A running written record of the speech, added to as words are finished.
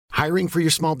Hiring for your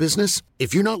small business?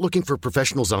 If you're not looking for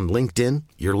professionals on LinkedIn,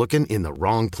 you're looking in the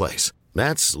wrong place.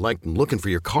 That's like looking for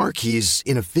your car keys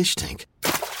in a fish tank.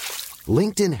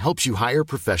 LinkedIn helps you hire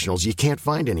professionals you can't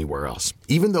find anywhere else,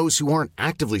 even those who aren't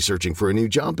actively searching for a new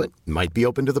job but might be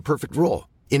open to the perfect role.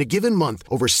 In a given month,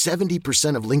 over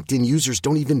 70% of LinkedIn users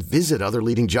don't even visit other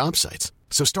leading job sites.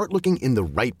 So start looking in the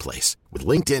right place. With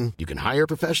LinkedIn, you can hire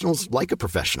professionals like a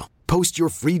professional. Post your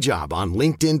free job on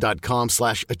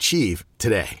linkedin.com/achieve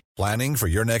today. Planning for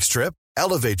your next trip?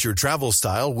 Elevate your travel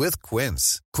style with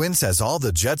Quince. Quince has all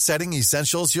the jet-setting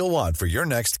essentials you'll want for your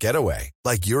next getaway,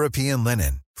 like European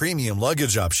linen, premium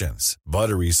luggage options,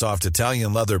 buttery soft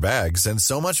Italian leather bags, and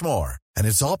so much more. And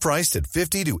it's all priced at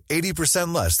 50 to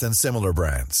 80% less than similar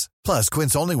brands. Plus,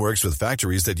 Quince only works with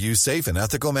factories that use safe and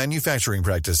ethical manufacturing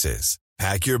practices.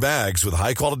 Pack your bags with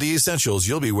high-quality essentials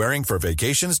you'll be wearing for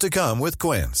vacations to come with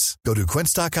Quince. Go to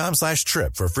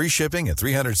quince.com/trip for free shipping and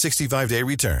 365-day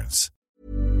returns.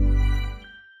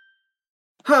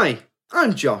 Hi,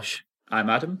 I'm Josh.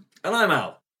 I'm Adam. And I'm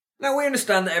Al. Now, we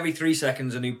understand that every 3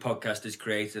 seconds a new podcast is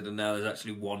created, and now there's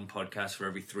actually one podcast for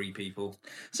every 3 people.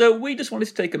 So we just wanted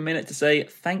to take a minute to say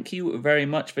thank you very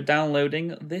much for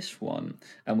downloading this one,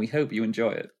 and we hope you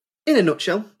enjoy it. In a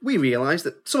nutshell, we realised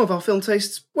that some of our film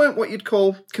tastes weren't what you'd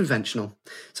call conventional.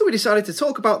 So we decided to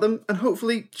talk about them and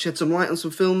hopefully shed some light on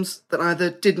some films that either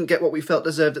didn't get what we felt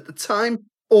deserved at the time,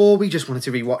 or we just wanted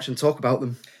to rewatch and talk about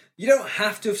them. You don't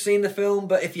have to have seen the film,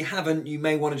 but if you haven't, you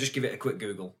may want to just give it a quick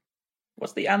Google.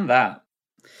 What's the and that?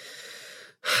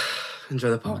 Enjoy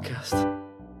the podcast.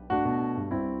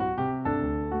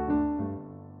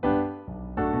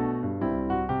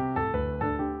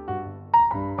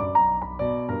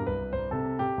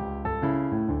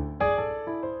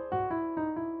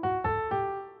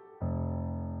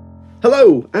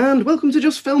 Hello, and welcome to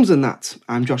Just Films and That.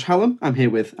 I'm Josh Hallam. I'm here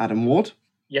with Adam Ward.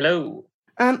 Hello.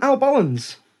 And Al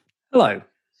Bollins. Hello.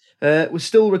 We're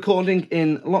still recording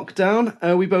in lockdown.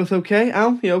 Are we both okay?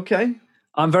 Al, you okay?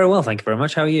 I'm very well, thank you very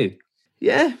much. How are you?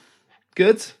 Yeah,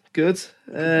 good.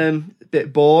 A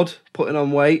bit bored, putting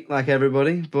on weight like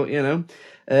everybody, but you know.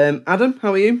 Adam,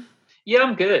 how are you? Yeah,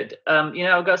 I'm good. I've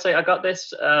got to say, I got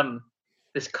this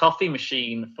this coffee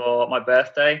machine for my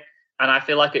birthday, and I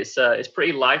feel like it's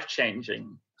pretty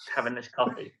life-changing having this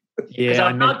coffee. Yeah,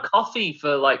 I've had coffee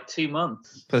for like 2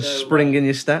 months. For spring in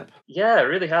your step? Yeah, it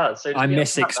really has. So I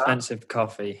miss expensive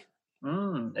coffee.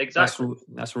 Exactly.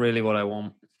 That's really what I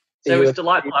want. So it's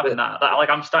delightful having that.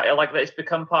 It's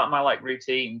become part of my like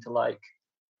routine to like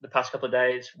the past couple of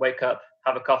days, wake up,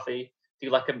 have a coffee, do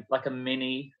like a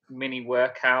mini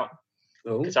workout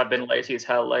because I've been lazy as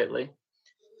hell lately.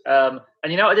 And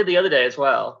you know what I did the other day as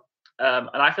well? And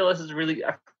I feel I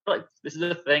feel like this is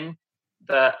a thing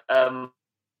that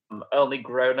only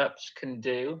grown-ups can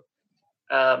do.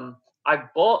 I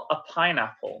bought a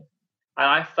pineapple and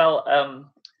I felt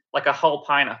like a whole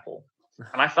pineapple,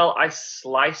 and I felt I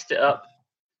sliced it up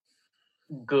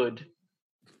good.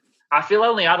 I feel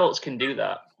only adults can do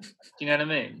that. Do you know what I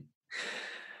mean?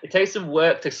 It takes some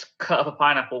work to cut up a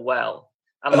pineapple well.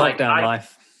 And Lockdown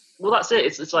life. Well, that's it.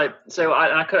 It's like, so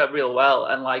I cut it up real well,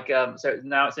 and so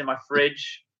now it's in my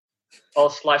fridge, all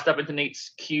sliced up into neat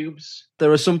cubes.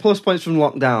 There are some plus points from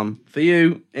lockdown. For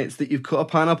you, it's that you've cut a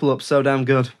pineapple up so damn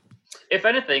good. If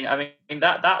anything, I mean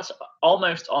that's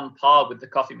almost on par with the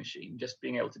coffee machine, just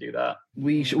being able to do that.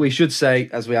 We should say,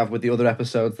 as we have with the other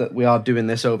episodes, that we are doing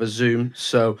this over Zoom,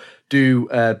 so do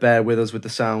bear with us with the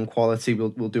sound quality.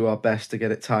 We'll do our best to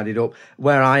get it tidied up.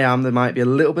 Where I am, there might be a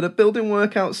little bit of building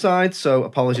work outside, so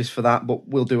apologies for that, but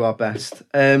we'll do our best.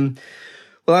 Well,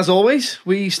 as always,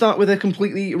 we start with a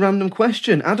completely random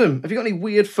question. Adam, have you got any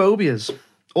weird phobias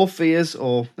or fears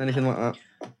or anything like that?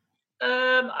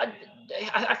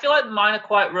 I feel like mine are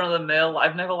quite run-of-the-mill.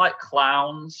 I've never liked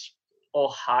clowns or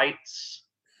heights,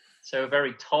 so a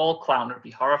very tall clown would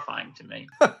be horrifying to me.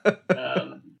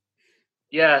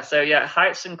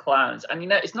 Heights and clowns.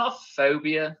 And, it's not a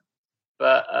phobia,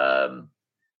 but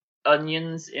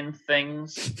onions in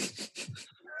things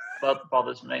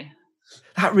bothers me.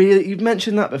 You've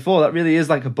mentioned that before. That really is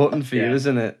like a button for you,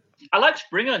 isn't it? I like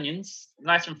spring onions,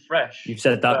 nice and fresh. You've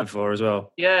said that before as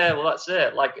well. Yeah, well, that's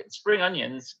it. Like, spring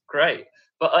onions, great.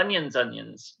 But onions.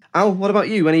 Al, what about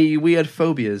you? Any weird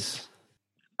phobias?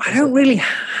 I don't really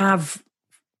have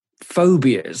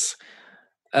phobias.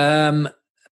 I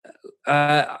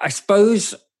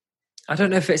suppose, I don't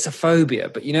know if it's a phobia,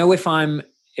 but if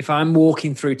I'm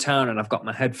walking through town and I've got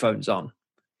my headphones on,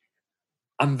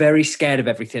 I'm very scared of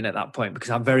everything at that point because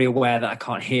I'm very aware that I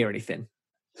can't hear anything.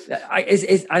 I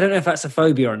don't know if that's a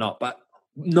phobia or not, but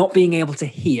not being able to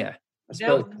hear.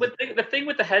 The thing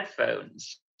with the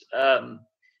headphones,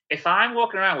 if I'm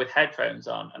walking around with headphones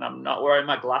on and I'm not wearing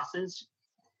my glasses,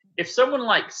 if someone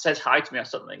like says hi to me or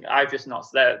something, I've just not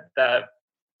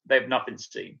they've not been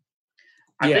seen.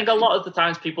 I think a lot of the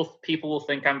times people will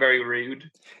think I'm very rude.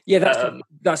 Yeah,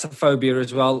 that's a phobia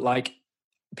as well. Like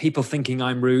people thinking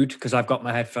I'm rude because I've got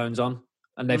my headphones on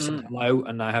and they've said hello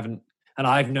and I haven't, and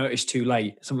I've noticed too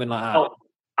late, something like that. Oh,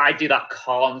 I do that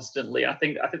constantly. I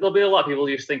think there'll be a lot of people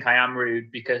who just think I am rude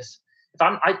because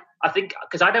I think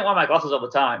because I don't wear my glasses all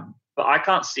the time, but I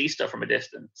can't see stuff from a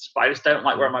distance. But I just don't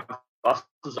like wearing my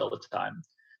glasses all the time.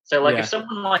 So like if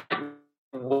someone like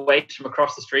waves from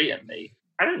across the street at me,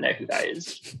 I don't know who that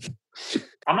is.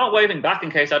 I'm not waving back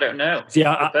in case I don't know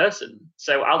the person.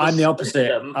 So I'm the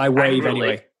opposite. I wave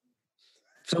anyway.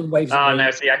 Someone waves at me.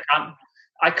 No, see,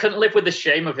 I couldn't live with the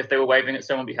shame of if they were waving at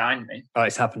someone behind me. Oh,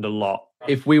 it's happened a lot.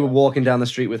 If we were walking down the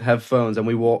street with headphones and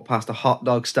we walked past a hot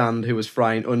dog stand who was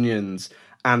frying onions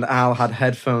and Al had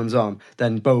headphones on,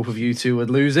 then both of you two would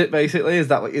lose it, basically? Is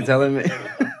that what you're telling me?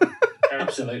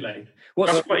 Absolutely. What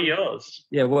are yours?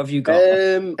 Yeah, what have you got?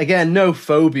 Again, no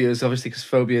phobias, obviously, because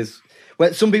phobias...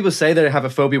 Well, some people say they have a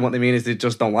phobia. What they mean is they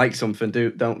just don't like something,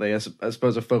 don't they? I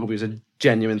suppose a phobia is a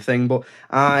genuine thing, but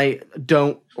I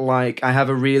don't like... I have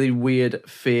a really weird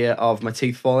fear of my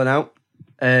teeth falling out.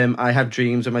 I have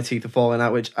dreams of my teeth are falling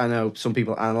out, which I know some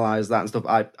people analyse that and stuff.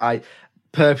 I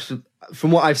purposely,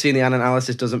 from what I've seen, the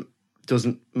analysis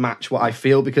doesn't match what I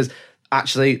feel, because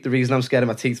actually the reason I'm scared of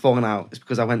my teeth falling out is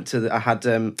because I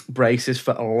had braces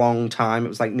for a long time. It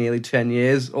was like nearly 10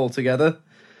 years altogether.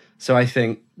 So I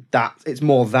think that it's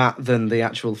more that than the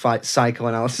actual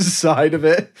psychoanalysis side of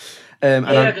it. Because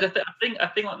I think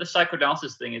like the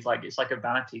psychoanalysis thing is like, it's like a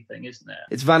vanity thing, isn't it?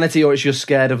 It's vanity, or it's you're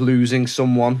scared of losing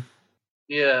someone.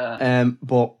 Yeah.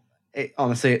 But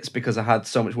honestly, it's because I had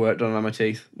so much work done on my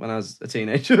teeth when I was a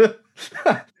teenager.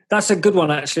 That's a good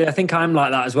one, actually. I think I'm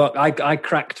like that as well. I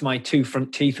cracked my 2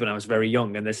 front teeth when I was very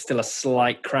young, and there's still a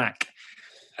slight crack.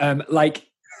 Like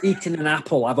eating an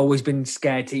apple, I've always been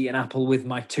scared to eat an apple with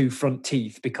my 2 front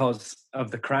teeth because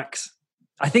of the cracks.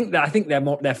 I think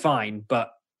they're fine,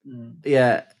 but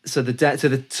yeah. So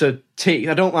teeth.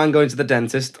 I don't mind going to the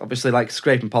dentist. Obviously, like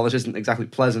scrape and polish isn't exactly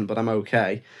pleasant, but I'm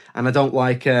okay. And I don't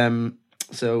like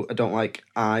So I don't like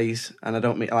eyes, and I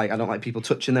don't like people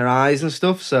touching their eyes and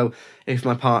stuff. So if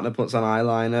my partner puts on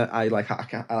eyeliner,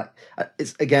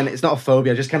 it's not a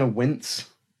phobia. I just kind of wince.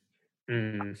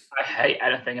 I hate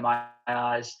anything in my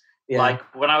eyes. Yeah. Like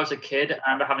when I was a kid,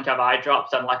 I remember having to have eye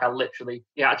drops, and like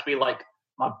you had to be like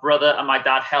my brother and my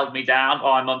dad held me down,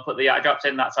 or my mum put the eye drops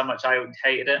in. That's how much I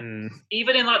hated it.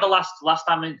 Even in like the last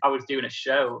time I was doing a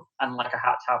show, and like I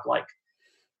had to have like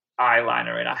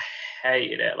eyeliner in, I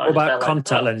hated it. Like, what about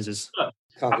contact lenses?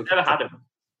 I've never had them.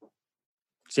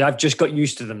 See, I've just got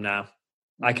used to them now.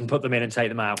 I can put them in and take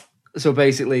them out. So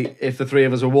basically, if the three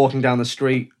of us were walking down the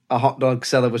street, a hot dog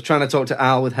seller was trying to talk to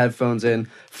Al with headphones in,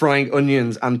 frying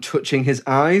onions and touching his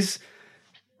eyes,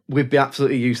 we'd be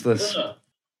absolutely useless.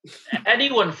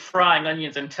 Anyone frying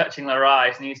onions and touching their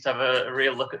eyes needs to have a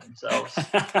real look at themselves.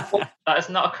 That is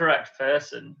not a correct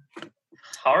person.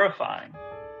 Horrifying.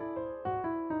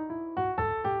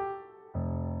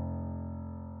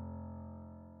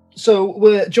 So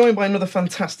we're joined by another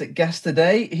fantastic guest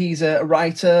today. He's a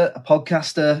writer, a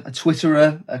podcaster, a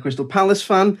Twitterer, a Crystal Palace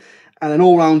fan, and an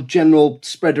all-round general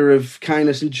spreader of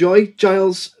kindness and joy.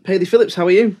 Giles Paley-Phillips, how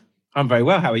are you? I'm very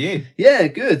well. How are you? Yeah,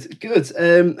 good.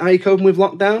 How are you coping with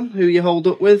lockdown? Who you hold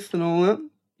up with and all that?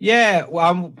 Yeah, well,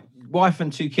 I'm wife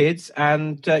and 2 kids,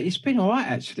 and it's been all right,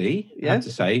 actually, I have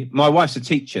to say. My wife's a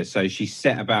teacher, so she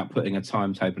set about putting a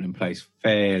timetable in place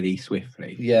fairly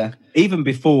swiftly. Yeah. Even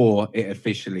before it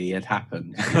officially had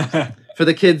happened. For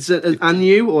the kids and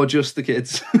you, or just the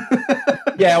kids?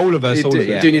 Yeah, all of us.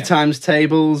 You're doing your times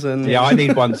tables and... Yeah, I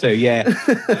need one too, yeah.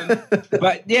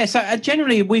 But yeah, so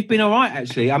generally we've been all right,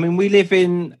 actually. I mean, we live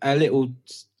in a little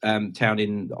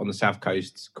town on the south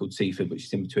coast called Seaford, which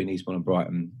is in between Eastbourne and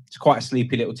Brighton. It's quite a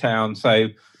sleepy little town. So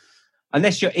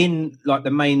unless you're in like the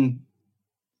main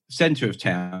centre of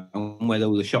town where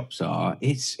all the shops are,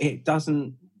 it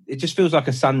just feels like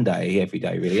a Sunday every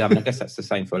day, really. I mean, I guess that's the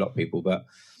same for a lot of people, but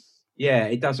yeah,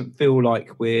 it doesn't feel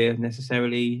like we're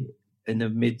necessarily in the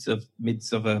midst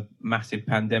of a massive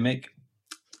pandemic.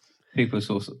 People are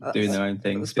sort of doing their own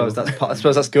thing. I suppose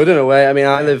that's good in a way. I mean,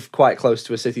 I live quite close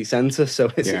to a city centre, so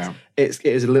it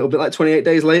is a little bit like 28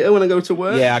 days later when I go to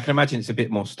work. Yeah, I can imagine it's a bit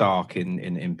more stark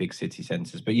in big city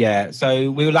centres. But yeah,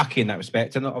 so we were lucky in that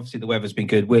respect. And obviously the weather's been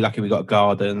good. We're lucky we got a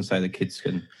garden so the kids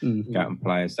can go out and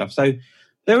play and stuff. So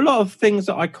there are a lot of things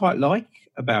that I quite like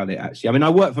about it, actually. I mean, I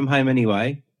work from home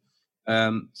anyway,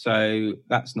 so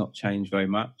that's not changed very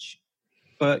much.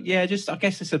 But yeah, just I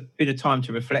guess it's a bit of time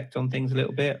to reflect on things a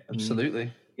little bit.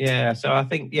 Absolutely. Yeah, so I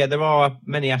think there are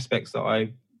many aspects that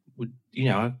I would,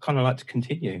 I kind of like to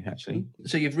continue actually.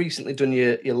 So you've recently done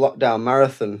your lockdown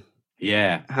marathon.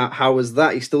 Yeah. How was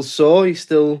that? You still sore? You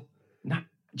still? Nah,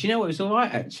 do you know what? It was all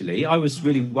right actually. I was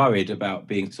really worried about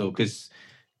being sore because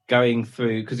going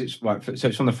through, because it's right, so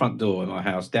it's from the front door of my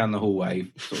house, down the hallway,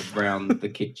 sort of round the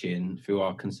kitchen, through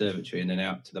our conservatory, and then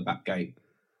out to the back gate.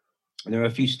 And there were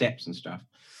a few steps and stuff.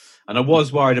 And I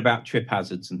was worried about trip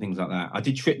hazards and things like that. I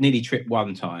did nearly trip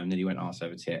one time, nearly went arse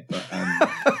over tit, but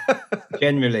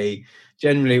generally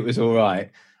it was all right.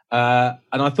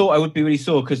 And I thought I would be really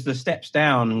sore because the steps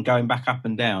down and going back up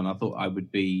and down, I thought I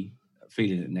would be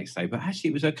feeling it the next day. But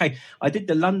actually it was okay. I did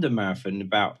the London Marathon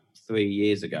about 4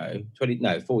 years ago. I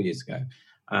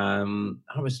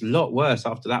was a lot worse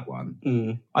after that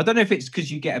one. I don't know if it's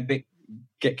because you get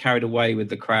carried away with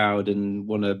the crowd and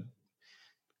want to,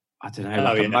 I don't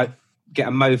know, get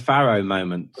a Mo Farah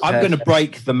moment. I'm going to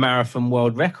break the marathon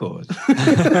world record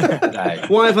today.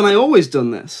 Why haven't I always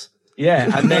done this?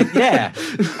 Yeah,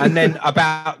 and then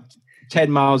about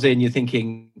 10 miles in, you're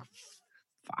thinking,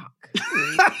 fuck.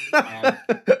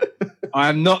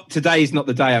 Today's not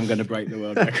the day I'm going to break the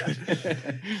world record.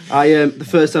 The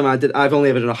first time I've only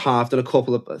ever done a half, done a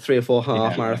couple of 3 or 4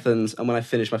 half marathons, and when I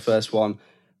finished my first one,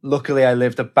 luckily I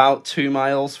lived about 2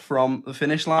 miles from the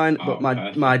finish line, but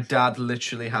my dad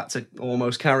literally had to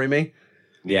almost carry me.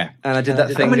 Yeah. And I did that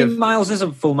thing. How many miles is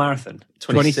a full marathon?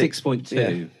 26.2.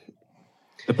 Yeah.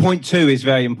 The 0.2 is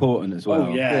very important as well.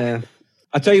 Oh, yeah.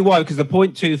 I'll tell you why, because the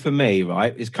 0.2 for me,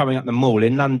 right, is coming up the mall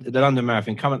in London, the London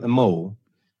Marathon, coming up the mall,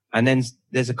 and then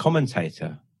there's a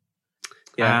commentator.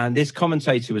 Yeah. And this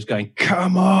commentator was going,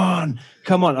 come on.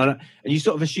 And you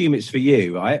sort of assume it's for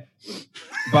you, right?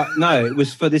 But no, it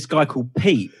was for this guy called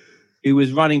Pete, who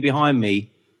was running behind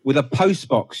me with a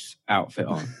postbox outfit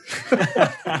on.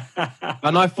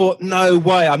 And I thought, no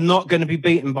way, I'm not going to be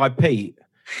beaten by Pete,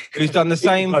 who's done the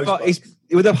same.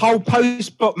 With a whole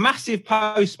massive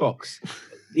postbox.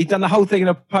 He'd done the whole thing in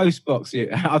a postbox.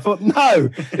 I thought, no,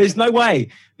 there's no way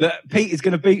that Pete is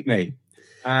going to beat me.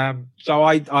 So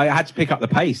I had to pick up the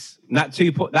pace. And that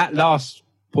last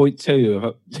 0.2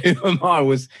 of a mile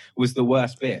was the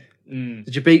worst bit.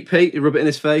 Did you beat Pete? You rub it in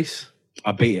his face?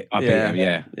 I beat it. I beat him.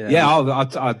 Yeah.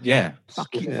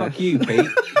 Fuck you, Pete.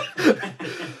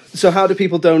 So how do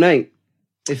people donate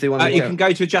if they want to? You can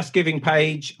go to a Just Giving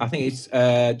page. I think it's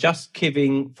Just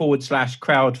Giving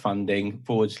 /crowdfunding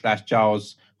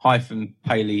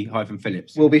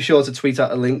 /Giles-Paley-Phillips. We'll be sure to tweet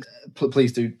out a link.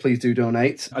 Please do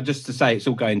donate. Just to say, it's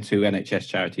all going to NHS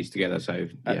charities together. So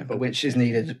but which is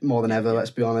needed more than ever.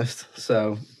 Let's be honest.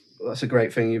 So that's a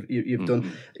great thing you've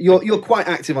done. You're quite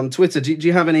active on Twitter. Do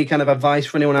you have any kind of advice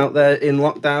for anyone out there in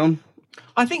lockdown?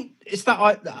 I think it's that.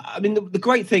 I mean, the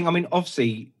great thing. I mean,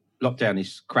 obviously, lockdown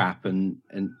is crap, and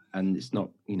it's not.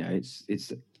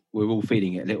 It's we're all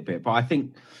feeling it a little bit. But I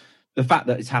think the fact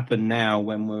that it's happened now,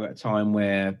 when we're at a time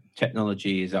where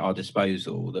technology is at our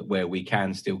disposal, that where we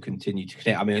can still continue to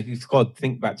connect. I mean, if you've got to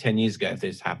think about 10 years ago, if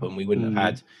this happened, we wouldn't have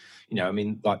had. I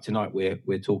mean, like tonight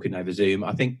we're talking over Zoom.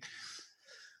 I think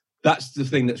that's the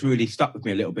thing that's really stuck with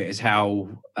me a little bit, is how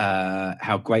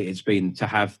great it's been to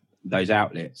have those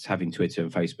outlets, having Twitter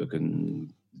and Facebook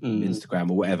and Instagram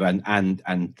or whatever,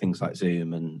 and things like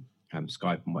Zoom and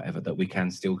Skype and whatever, that we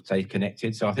can still stay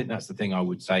connected. So I think that's the thing I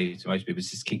would say to most people,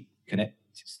 is just keep connected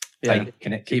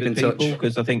keep in people, touch,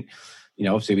 because I think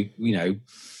obviously we are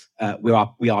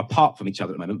apart from each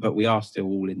other at the moment, but we are still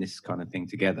all in this kind of thing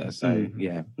together. So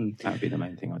that would be the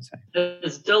main thing I'd say.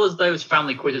 As dull as those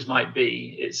family quizzes might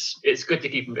be, it's good to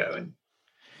keep them going.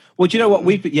 Well, do you know what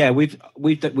we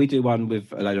do one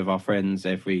with a load of our friends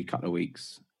every couple of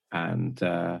weeks, and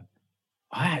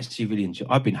I actually really enjoy.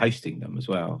 I've been hosting them as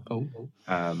well.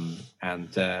 I've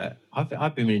been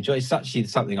really enjoying. It's actually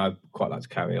something I quite like to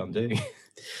carry on doing.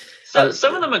 So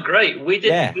some of them are great. We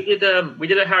did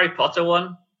a Harry Potter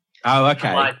one. Oh, okay.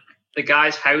 And, the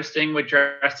guys hosting were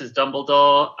dressed as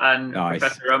Dumbledore and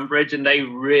Professor Umbridge, and they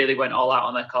really went all out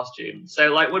on their costumes.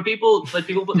 So when people put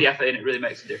the effort in, it really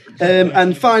makes a difference.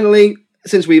 And finally,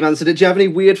 since we've answered it, do you have any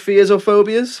weird fears or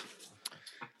phobias?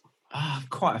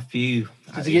 Quite a few.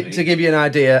 To give you an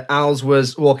idea, Al's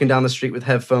was walking down the street with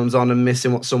headphones on and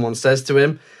missing what someone says to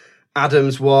him.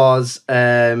 Adam's was,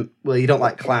 you don't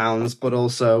like clowns, but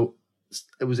also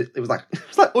it was like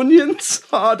onions,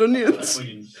 hard onions.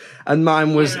 And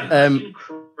mine was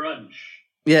crunch.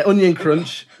 Yeah, onion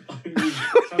crunch.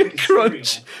 Onion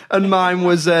crunch. And mine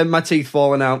was my teeth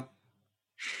falling out.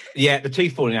 Yeah, the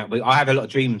teeth falling out. I have a lot of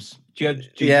dreams. Do you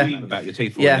dream about your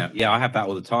teeth falling out? Yeah, I have that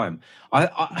all the time.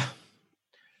 I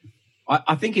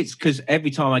I think it's because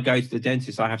every time I go to the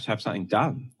dentist, I have to have something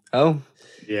done. Oh,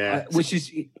 Yeah. Which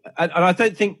is, and I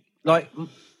don't think, like,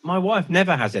 my wife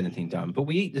never has anything done, but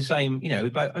we eat the same, we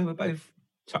both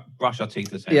brush our teeth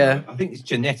the same way. I think it's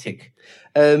genetic.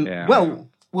 Well,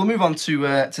 we'll move on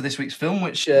to this week's film,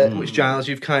 which Giles,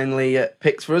 you've kindly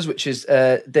picked for us, which is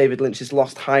David Lynch's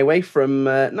Lost Highway from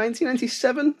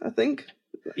 1997, I think.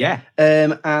 Yeah.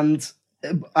 And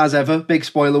as ever, big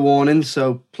spoiler warning,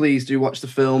 so please do watch the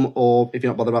film, or if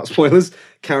you're not bothered about spoilers,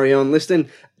 carry on listening.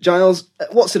 Giles,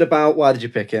 what's it about? Why did you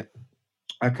pick it?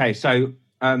 Okay, so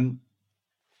I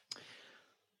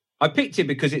picked it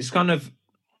because it's kind of,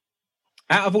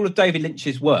 out of all of David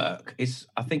Lynch's work,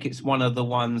 I think it's one of the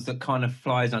ones that kind of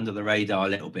flies under the radar a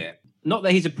little bit. Not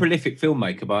that he's a prolific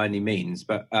filmmaker by any means,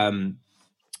 but one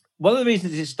of the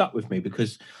reasons it stuck with me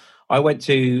because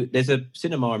there's a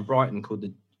cinema in Brighton called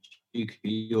the Duke of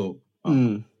York.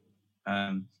 They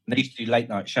used to do late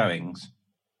night showings.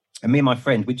 And me and my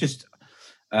friend, we just,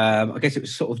 I guess it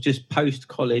was sort of just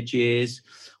post-college years,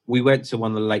 we went to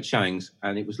one of the late showings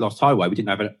and it was Lost Highway. We didn't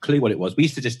have a clue what it was. We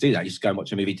used to just do that. Just go and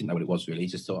watch a movie. Didn't know what it was really.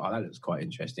 Just thought, that looks quite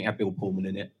interesting. It had Bill Pullman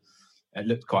in it. It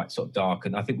looked quite sort of dark.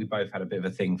 And I think we both had a bit of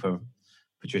a thing for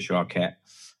Patricia Arquette.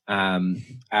 I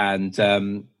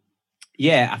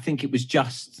think it was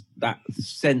just that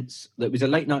sense that it was a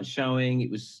late night showing. It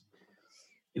was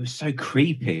so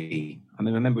creepy. I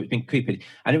mean, I remember it being creepy.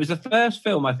 And it was the first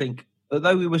film, I think,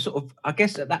 although we were sort of, I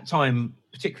guess at that time,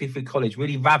 particularly for college,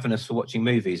 really ravenous for watching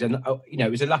movies. And,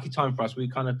 it was a lucky time for us. We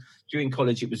kind of, during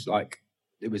college, it was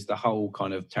the whole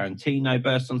kind of Tarantino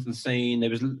burst onto the scene. There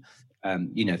was,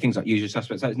 things like Usual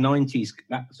Suspects. That 90s,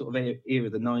 that sort of era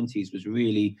of the 90s was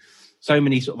really, so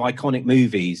many sort of iconic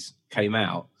movies came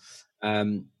out.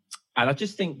 And I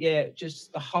just think,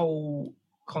 just the whole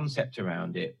concept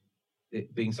around it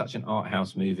being such an art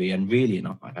house movie and really an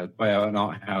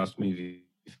art house movie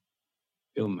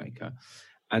filmmaker.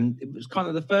 And it was kind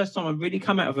of the first time I'd really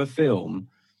come out of a film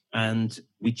and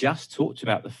we just talked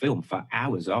about the film for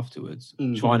hours afterwards,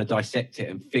 trying to dissect it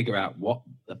and figure out what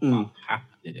the fuck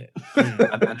happened in it.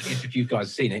 And I guess if you guys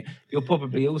have seen it, you're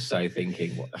probably also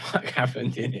thinking, what the fuck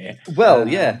happened in it? Well,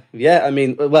 yeah. I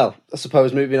mean, I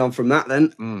suppose moving on from that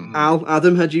then,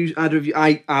 Adam,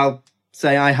 I'll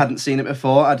say I hadn't seen it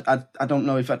before. I don't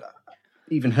know if I'd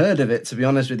even heard of it, to be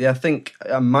honest with you. I think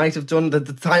I might have done. The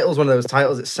title's one of those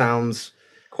titles that sounds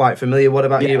quite familiar. What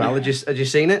about you, Al? Had you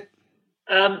seen it?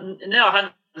 No, I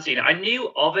hadn't seen it. I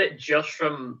knew of it just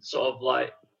from sort of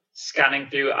like scanning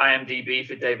through IMDb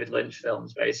for David Lynch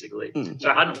films, basically.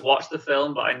 So I hadn't watched the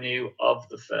film, but I knew of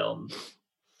the film.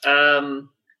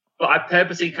 But I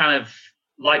purposely kind of,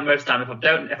 like most time,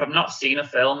 if I've not seen a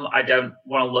film, I don't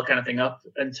want to look anything up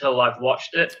until I've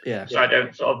watched it. Yeah. So I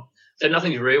don't so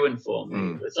nothing's ruined for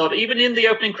me. So even in the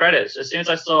opening credits, as soon as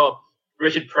I saw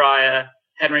Richard Pryor,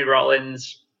 Henry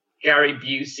Rollins, Gary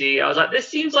Busey, I was like, this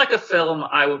seems like a film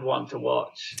I would want to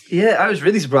watch. Yeah, I was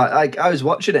really surprised. I was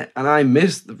watching it and I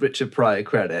missed the Richard Pryor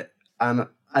credit. And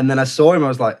then I saw him, I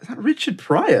was like, is that Richard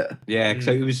Pryor? Yeah,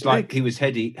 so it was like he was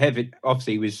heavy.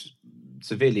 Obviously, he was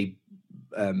severely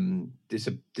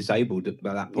disabled at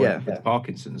that point with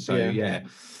Parkinson's. So,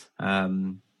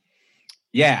 and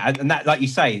that, like you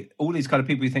say, all these kind of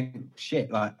people who think, shit,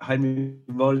 like Henry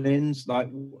Rollins, like,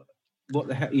 what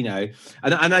the hell,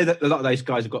 And I know that a lot of those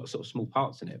guys have got sort of small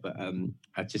parts in it, but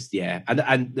I just,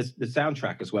 and the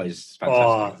soundtrack as well is fantastic.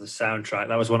 Oh, the soundtrack.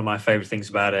 That was one of my favourite things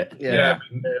about it. Yeah.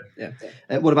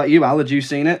 What about you, Al? Had you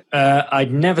seen it?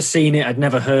 I'd never seen it. I'd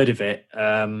never heard of it.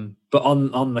 But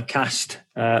on the cast,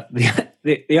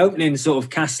 the opening sort of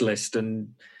cast list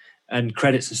and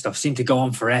credits and stuff seemed to go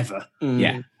on forever.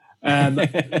 Yeah.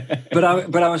 But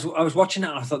I was watching it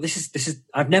and I thought, this is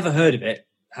I've never heard of it.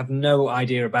 Have no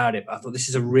idea about it, but I thought this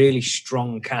is a really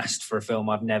strong cast for a film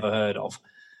I've never heard of.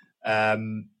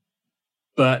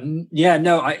 But yeah,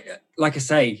 no, I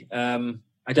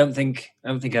don't think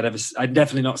I'd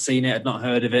definitely not seen it. I'd not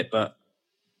heard of it, but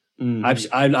I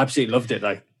absolutely loved it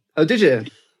though. Oh, did you?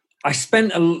 I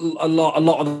spent a lot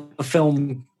of the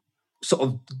film sort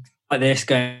of like this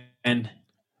going,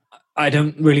 I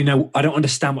don't really know. I don't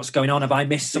understand what's going on. Have I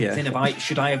missed something?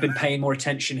 Should I have been paying more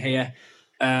attention here?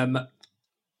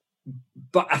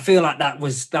 But I feel like that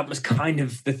was kind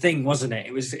of the thing, wasn't it?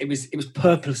 It was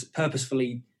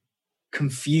purposefully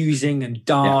confusing and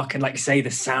dark, and like you say, the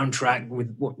soundtrack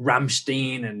with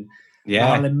Rammstein and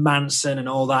Marilyn Manson and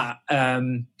all that.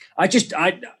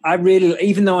 I really,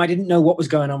 even though I didn't know what was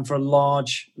going on for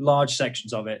large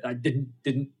sections of it, I didn't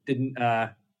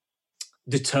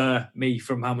deter me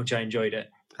from how much I enjoyed it.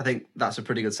 I think that's a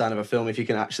pretty good sign of a film if you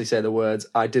can actually say the words,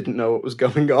 I didn't know what was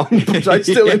going on, but I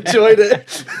still enjoyed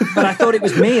it. But I thought it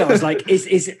was me. I was like,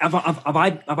 have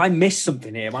I missed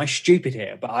something here? Am I stupid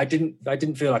here? But I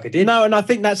didn't feel like I did. No, and I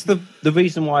think that's the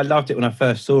reason why I loved it when I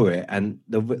first saw it. And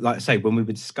like I say, when we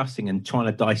were discussing and trying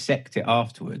to dissect it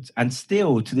afterwards, and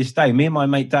still to this day, me and my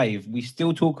mate Dave, we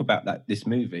still talk about this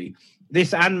movie.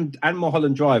 This and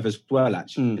Mulholland Drive as well,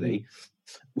 actually,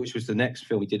 which was the next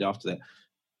film we did after that.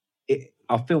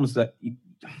 Are films that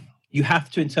you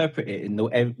have to interpret it in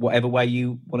whatever way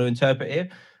you want to interpret it.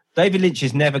 David Lynch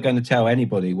is never going to tell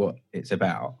anybody what it's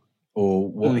about or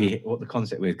what the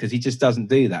concept is, because he just doesn't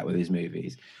do that with his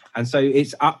movies. And so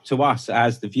it's up to us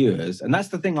as the viewers. And that's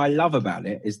the thing I love about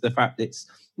it, is the fact that it's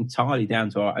entirely down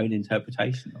to our own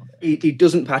interpretation of it. He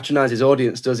doesn't patronise his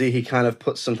audience, does he? He kind of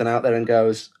puts something out there and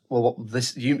goes, well,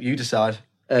 you decide.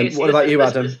 What about you,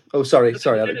 Adam? Oh, sorry,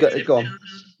 Adam. Go on.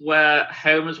 Where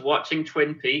Homer's watching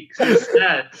Twin Peaks and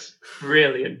says,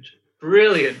 brilliant.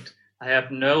 I have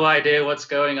no idea what's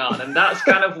going on. And that's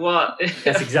kind of what...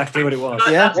 That's exactly what it was.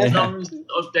 That sums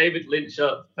of David Lynch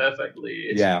up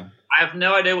perfectly. I have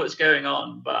no idea what's going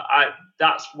on, but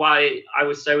that's why I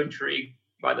was so intrigued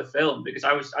by the film, because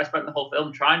I spent the whole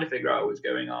film trying to figure out what was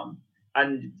going on.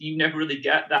 And you never really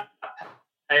get that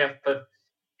payoff of,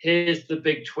 here's the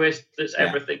big twist that's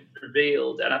everything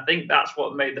revealed. And I think that's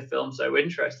what made the film so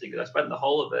interesting, because I spent the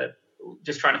whole of it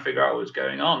just trying to figure out what was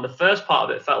going on. The first part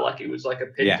of it felt like it was like a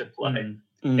picture play.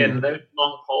 And those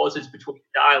long pauses between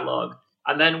dialogue.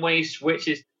 And then when he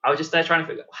switches, I was just there trying to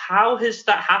figure out, how has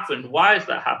that happened? Why has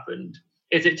that happened?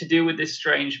 Is it to do with this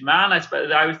strange man? I felt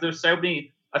like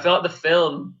the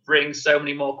film brings so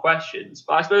many more questions.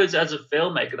 But I suppose as a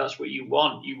filmmaker, that's what you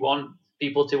want. You want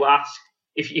people to ask.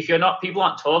 If people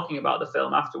aren't talking about the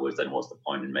film afterwards, then what's the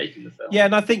point in making the film? Yeah,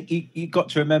 and I think you got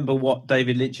to remember what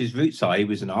David Lynch's roots are. He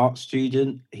was an art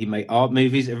student. He made art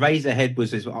movies. Eraserhead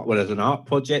was as an art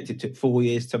project. It took 4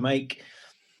 years to make.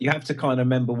 You have to kind of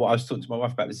remember what I was talking to my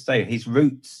wife about this day. His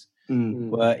roots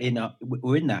were in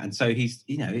that, and so he's,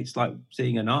 it's like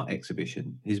seeing an art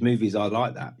exhibition. His movies are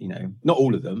like that. Not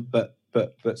all of them, but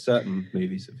certain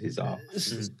movies of his art.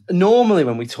 Normally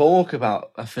when we talk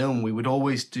about a film, we would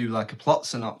always do like a plot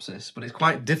synopsis, but it's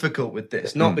quite difficult with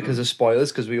this, not because of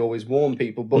spoilers, because we always warn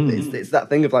people, but it's that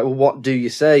thing of like, well, what do you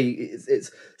say?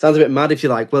 It sounds a bit mad if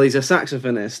you're like, well, he's a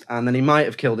saxophonist, and then he might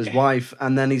have killed his wife,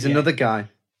 and then he's another guy.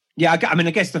 Yeah, I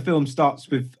guess the film starts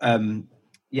with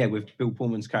Bill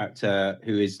Pullman's character,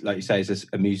 who is, like you say, is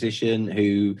a musician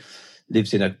who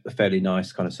lives in a fairly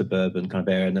nice kind of suburban kind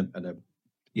of area, and a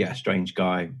strange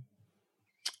guy.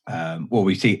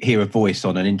 We hear a voice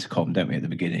on an intercom, don't we, at the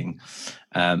beginning?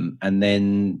 And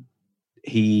then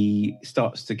he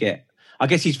starts to get, I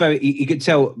guess you could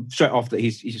tell straight off that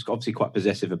he's just obviously quite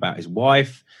possessive about his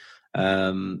wife.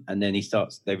 And then they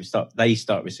start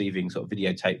receiving sort of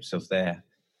videotapes of their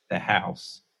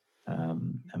house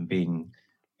and being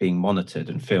monitored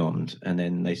and filmed, and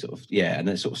then they sort of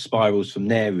spirals from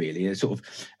there, really. And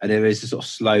there is a sort of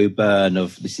slow burn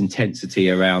of this intensity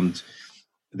around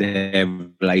their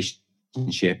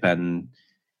relationship, and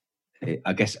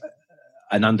I guess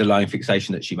an underlying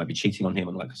fixation that she might be cheating on him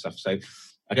and all that stuff. So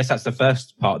I guess that's the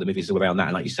first part of the movie, is all around that.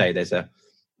 And like you say,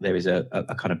 there is a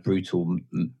kind of brutal,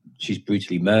 she's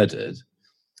brutally murdered,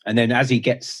 and then as he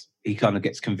kind of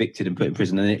gets convicted and put in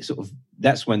prison, and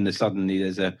that's when suddenly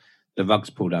there's the rug's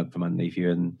pulled out from underneath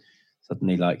you, and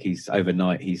suddenly, like, he's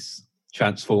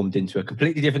transformed into a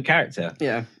completely different character.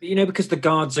 Yeah, because the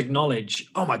guards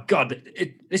acknowledge, oh my god,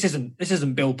 this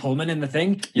isn't Bill Pullman in the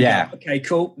thing. Yeah. Okay,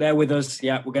 cool. They're with us.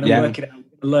 Yeah, we're going to work it out,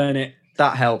 learn it.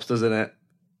 That helps, doesn't it?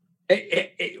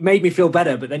 It made me feel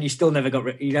better, but then you still never got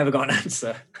an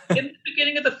answer. In the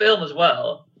beginning of the film as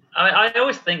well, I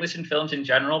always think this in films in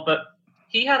general, but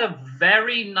he had a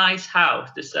very nice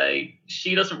house to say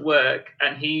she doesn't work,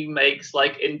 and he makes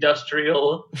like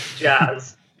industrial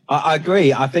jazz. I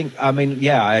agree. I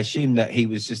assume that he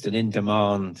was just an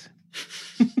in-demand,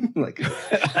 like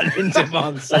an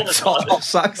in-demand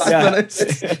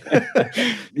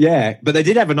saxophonist. Yeah, but they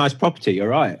did have a nice property. You're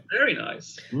right. Very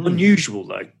nice. Unusual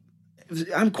though.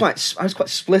 I was quite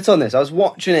split on this. I was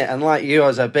watching it, and like you, I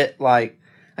was a bit like,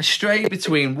 I strayed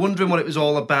between wondering what it was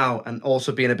all about and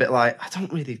also being a bit like, I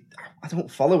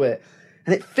don't follow it.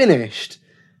 And it finished,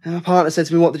 and my partner said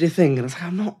to me, "What did you think?" And I was like,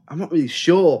 I'm not really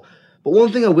sure. But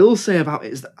one thing I will say about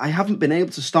it is that I haven't been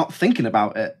able to stop thinking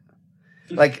about it.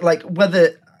 Like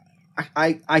whether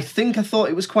I think I thought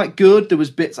it was quite good. There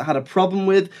was bits I had a problem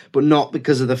with, but not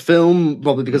because of the film,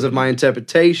 probably because of my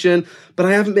interpretation. But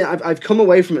I've come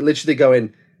away from it literally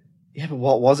going, yeah, but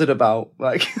what was it about?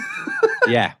 Like,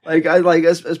 Yeah.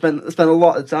 I spent a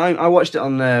lot of time. I watched it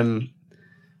on.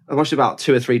 I watched it about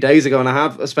 2 or 3 days ago, and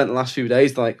I spent the last few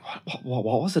days like, what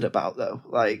was it about though?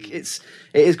 Like it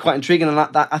is quite intriguing, and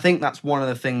that I think that's one of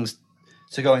the things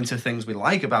to go into things we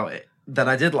like about it. That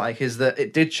I did like is that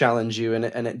it did challenge you, and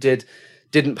it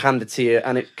didn't pander to you,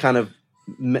 and it kind of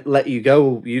let you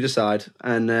go. You decide,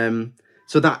 and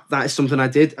so that is something I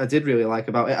did really like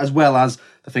about it, as well as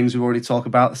the things we've already talked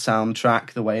about, the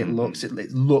soundtrack, the way it looks.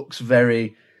 It looks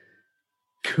very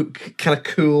kind of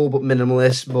cool but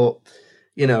minimalist, but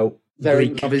very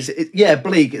bleak.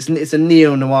 Bleak. It's a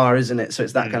neo noir, isn't it? So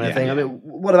it's that kind of thing. Yeah. I mean,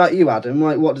 what about you, Adam?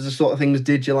 Like, what sort of things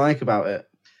did you like about it?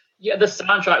 Yeah, the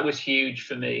soundtrack was huge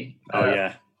for me.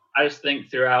 I just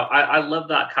think throughout, I love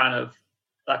that kind of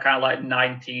like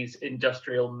 90s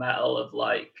industrial metal of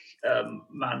like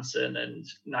Manson and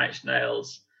Nine Inch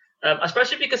Nails,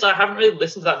 especially because I haven't really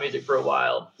listened to that music for a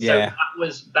while. Yeah.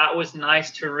 So that was nice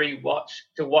to watch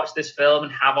this film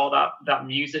and have all that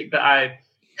music that I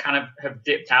kind of have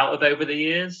dipped out of over the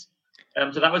years.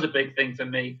 So that was a big thing for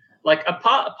me. Like a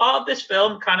part of this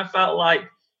film kind of felt like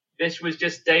this was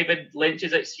just David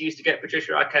Lynch's excuse to get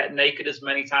Patricia Arquette naked as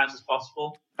many times as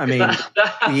possible. I mean,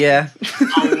 yeah,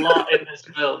 a lot in this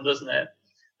film, doesn't it?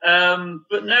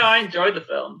 But no, I enjoyed the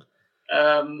film.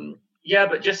 But I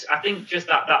think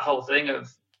that whole thing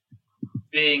of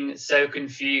being so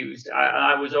confused.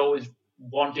 I was always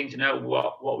wanting to know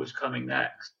what was coming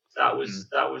next. That was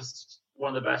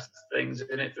one of the best things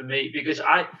in it for me, because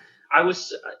I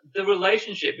was the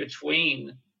relationship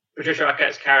between Patricia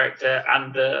Arquette's character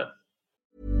and the...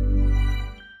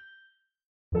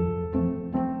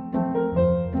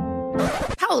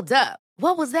 Hold up.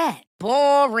 What was that?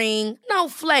 Boring. No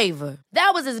flavor.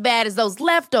 That was as bad as those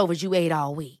leftovers you ate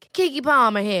all week. Keke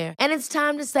Palmer here, and it's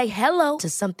time to say hello to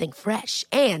something fresh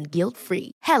and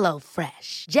guilt-free. Hello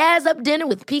Fresh. Jazz up dinner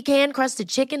with pecan-crusted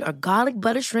chicken or garlic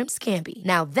butter shrimp scampi.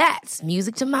 Now that's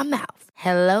music to my mouth.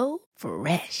 Hello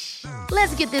Fresh.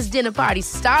 Let's get this dinner party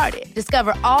started.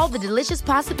 Discover all the delicious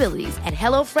possibilities at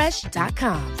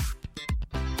HelloFresh.com.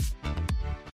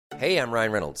 Hey, I'm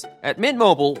Ryan Reynolds. At Mint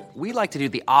Mobile, we like to do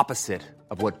the opposite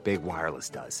of what Big Wireless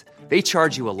does. They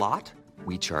charge you a lot,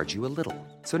 we charge you a little.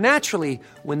 So naturally,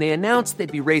 when they announced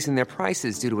they'd be raising their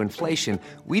prices due to inflation,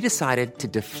 we decided to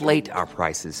deflate our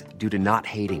prices due to not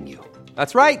hating you.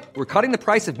 That's right. We're cutting the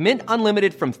price of Mint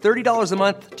Unlimited from $30 a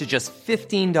month to just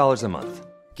 $15 a month.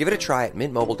 Give it a try at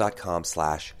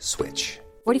mintmobile.com/switch.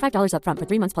 $45 up front for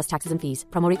 3 months plus taxes and fees.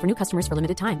 Promo rate for new customers for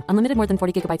limited time. Unlimited more than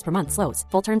 40 gigabytes per month slows.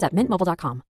 Full terms at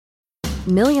mintmobile.com.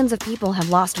 Millions of people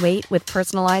have lost weight with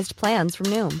personalized plans from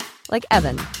Noom. Like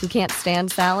Evan, who can't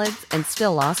stand salads and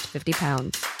still lost 50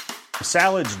 pounds.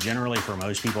 Salads generally for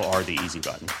most people are the easy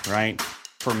button, right?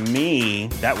 For me,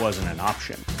 that wasn't an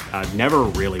option. I never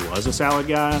really was a salad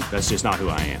guy. That's just not who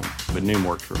I am. But Noom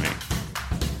worked for me.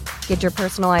 Get your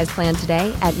personalized plan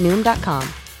today at Noom.com.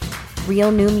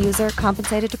 Real Noom user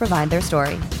compensated to provide their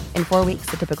story. In 4 weeks,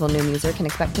 the typical Noom user can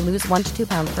expect to lose 1 to 2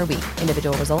 pounds per week.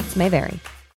 Individual results may vary.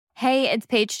 Hey, it's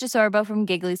Paige DeSorbo from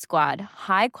Giggly Squad.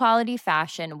 High quality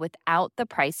fashion without the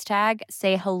price tag.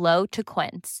 Say hello to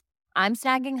Quince. I'm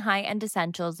snagging high-end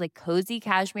essentials like cozy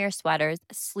cashmere sweaters,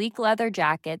 sleek leather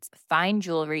jackets, fine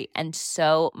jewelry, and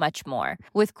so much more.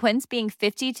 With Quince being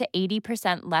 50 to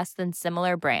 80% less than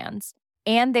similar brands.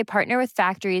 And they partner with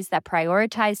factories that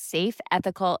prioritize safe,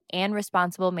 ethical, and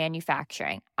responsible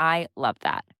manufacturing. I love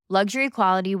that. Luxury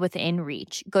quality within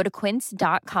reach. Go to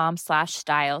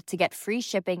quince.com/style to get free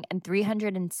shipping and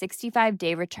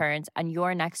 365-day returns on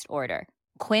your next order.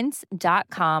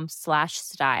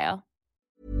 Quince.com/style.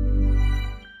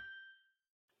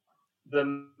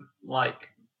 The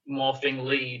morphing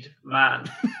lead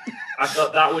man. I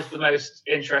thought that was the most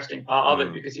interesting part of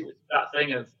it, because it was that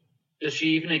thing of, does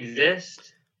she even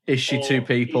exist? Is she two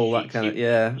people? That kind of,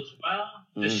 yeah.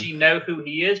 Does she know who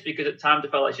he is? Because at times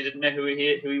it felt like she didn't know who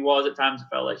he was. At times it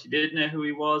felt like she did know who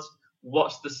he was.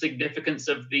 What's the significance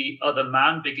of the other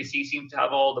man? Because he seemed to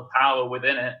have all the power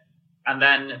within it. And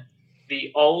then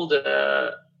the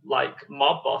older,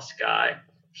 mob boss guy,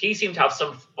 he seemed to have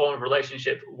some form of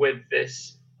relationship with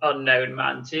this unknown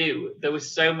man too. There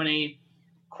was so many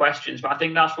questions, but I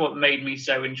think that's what made me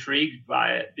so intrigued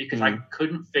by it, because I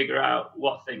couldn't figure out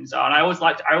what things are. And I always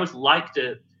like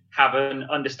to have an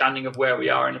understanding of where we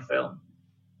are in a film,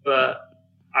 but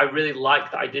I really like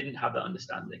that I didn't have that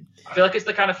understanding. I feel like it's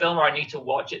the kind of film where I need to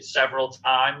watch it several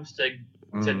times to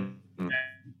know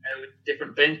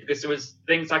different things, because there was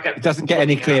things I kept... It doesn't get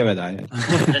any clearer though.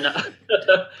 That's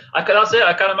it.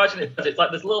 I can't imagine it. It's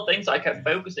like there's little things I kept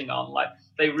focusing on. Like,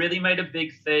 they really made a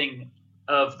big thing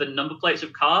of the number plates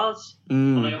of cars.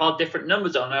 And they all different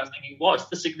numbers on. And I was thinking, what's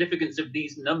the significance of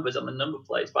these numbers on the number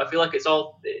plates? But I feel like it's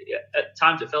all, at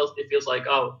times it feels like,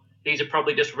 oh, these are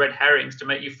probably just red herrings to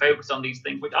make you focus on these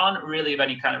things, which aren't really of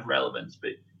any kind of relevance.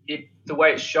 But the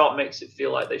way it's shot makes it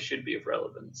feel like they should be of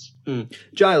relevance.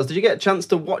 Giles, did you get a chance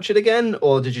to watch it again,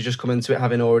 or did you just come into it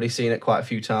having already seen it quite a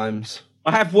few times?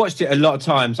 I have watched it a lot of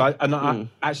times. I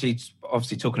actually,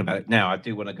 obviously, talking about it now, I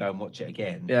do want to go and watch it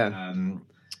again. Yeah.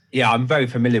 I'm very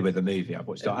familiar with the movie. I've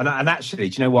watched it, and actually,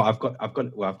 do you know what? I've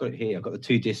got it here. I've got the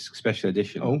 2-disc special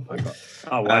edition.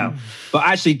 Oh wow! But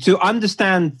actually, to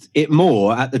understand it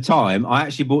more at the time, I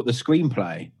actually bought the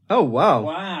screenplay. Oh wow!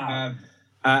 Wow!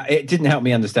 It didn't help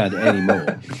me understand it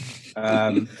anymore.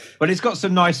 But it's got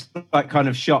some nice like kind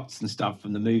of shots and stuff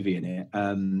from the movie in it.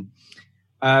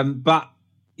 But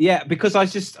yeah, because I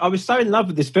was so in love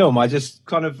with this film, I just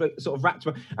kind of sort of wrapped.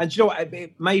 And do you know what?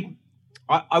 It made.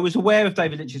 I was aware of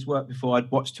David Lynch's work before.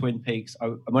 I'd watched Twin Peaks.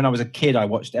 When I was a kid, I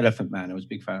watched Elephant Man. I was a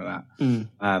big fan of that,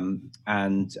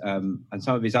 and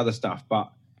some of his other stuff. But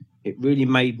it really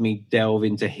made me delve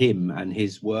into him and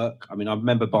his work. I mean, I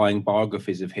remember buying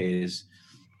biographies of his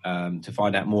to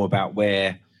find out more about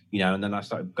where, and then I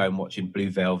started going watching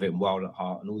Blue Velvet and Wild at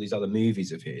Heart and all these other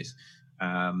movies of his,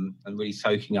 and really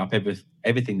soaking up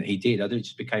everything that he did. I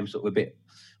just became sort of a bit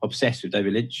obsessed with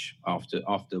David Lynch after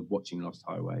watching Lost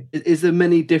Highway. Is there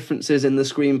many differences in the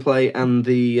screenplay and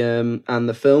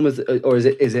the film? Is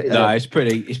it? No, it's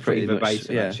pretty verbatim. much,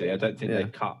 yeah. Actually, I don't think they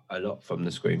cut a lot from the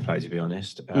screenplay, to be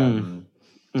honest.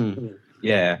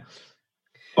 Yeah,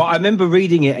 but I remember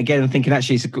reading it again and thinking,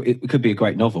 actually, it could be a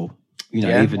great novel.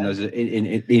 Even as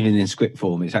even in script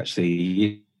form, it's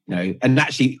actually and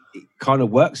actually it kind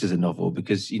of works as a novel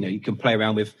because you can play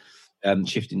around with.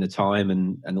 Shifting the time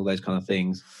and all those kind of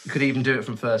things. You could even do it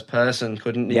from first person,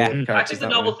 couldn't you? Yeah. I think the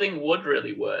novel thing would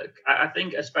really work. I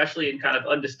think especially in kind of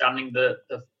understanding the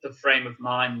frame of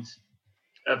mind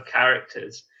of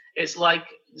characters. It's like,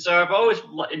 so I've always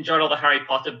enjoyed all the Harry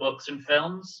Potter books and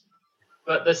films,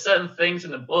 but there's certain things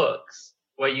in the books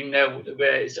where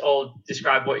where it's all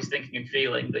described what he's thinking and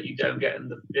feeling that you don't get in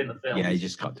the film. Yeah, you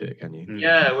just can't do it, can you?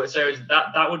 Yeah, so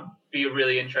that would be a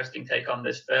really interesting take on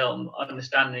this film,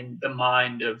 understanding the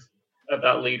mind of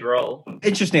that lead role.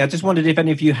 Interesting. I just wondered if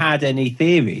any of you had any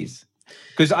theories,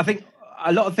 because I think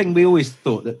a lot of things we always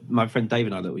thought, that my friend Dave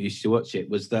and I that we used to watch it,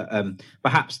 was that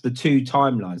perhaps the two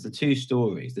timelines, the two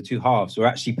stories, the two halves were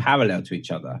actually parallel to each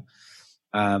other,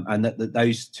 and that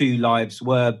those two lives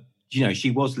were,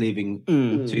 she was living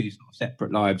two sort of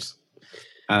separate lives.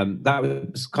 That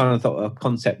was kind of a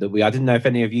concept that I didn't know if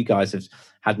any of you guys have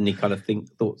had any kind of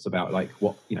thoughts about, like,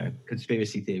 what,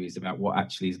 conspiracy theories about what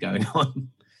actually is going on.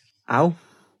 Al?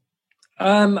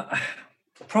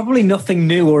 Probably nothing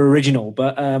new or original,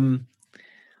 but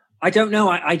I don't know.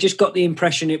 I just got the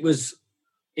impression it was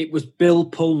Bill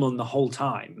Pullman the whole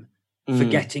time,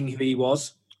 forgetting who he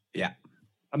was. Yeah.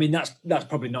 I mean, that's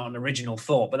probably not an original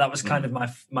thought, but that was kind of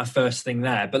my first thing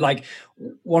there. But like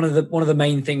one of the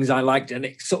main things I liked, and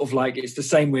it's sort of like, it's the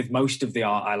same with most of the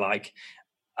art I like.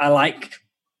 I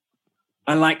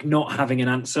like not having an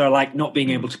answer. I like not being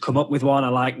able to come up with one. I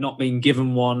like not being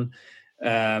given one.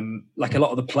 Like a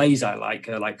lot of the plays I like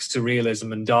are like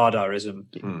surrealism and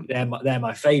Dadaism. They're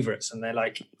my favorites, and they're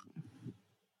like,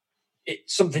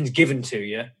 something's given to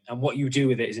you, and what you do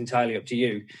with it is entirely up to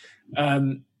you.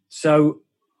 So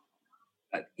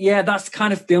yeah, that's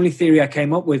kind of the only theory I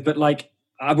came up with. But like,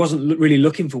 I wasn't really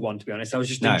looking for one, to be honest. I was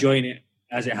just enjoying it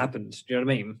as it happened. Do you know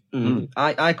what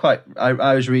I mean?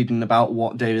 I was reading about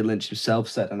what David Lynch himself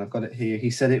said, and I've got it here. He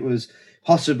said it was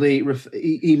possibly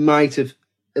he might have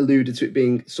alluded to it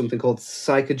being something called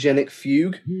psychogenic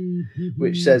fugue,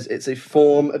 which says it's a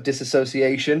form of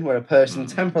disassociation where a person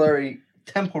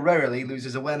temporarily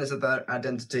loses awareness of their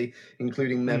identity,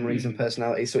 including memories and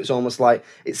personality. So it's almost like,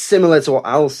 it's similar to what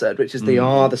Al said, which is they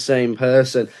are the same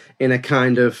person in a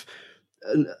kind of,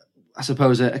 I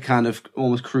suppose a kind of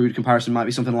almost crude comparison might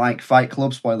be something like Fight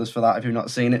Club, spoilers for that if you've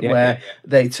not seen it,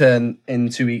 they turn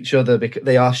into each other because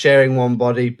they are sharing one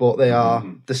body, but they are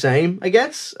the same, I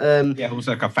guess.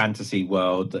 Also like a fantasy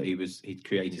world that he'd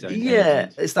created his own. Yeah,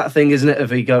 it's that thing, isn't it? Of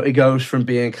he goes from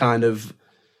being kind of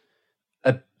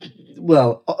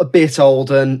a bit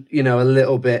older, and a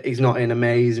little bit. He's not in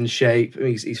amazing shape.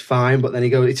 He's fine, but then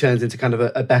he turns into kind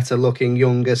of a better looking,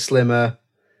 younger, slimmer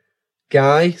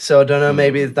guy. So I don't know.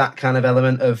 Maybe that kind of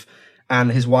element of,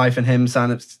 and his wife and him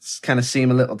kind of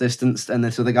seem a little distanced, and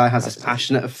this other guy has this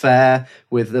passionate affair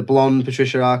with the blonde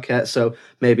Patricia Arquette. So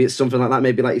maybe it's something like that.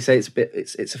 Maybe, like you say,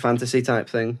 it's a fantasy type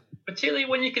thing. Particularly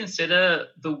when you consider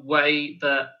the way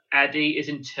that Eddie is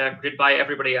interpreted by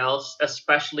everybody else,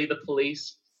 especially the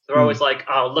police. They're always like,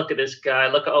 oh, look at this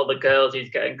guy, look at all the girls he's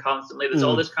getting constantly. There's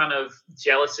all this kind of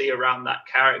jealousy around that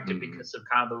character because of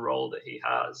kind of the role that he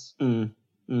has.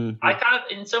 I kind of,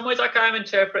 in some ways, I kind of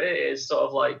interpret it as sort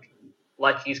of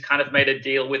like he's kind of made a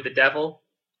deal with the devil.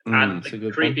 And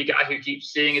the creepy guy who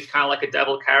keeps seeing is kind of like a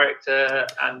devil character.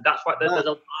 And that's why there's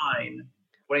a line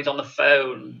when he's on the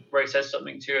phone where he says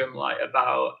something to him like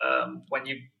about when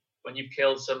you've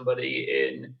killed somebody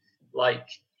in like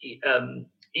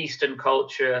Eastern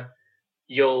culture,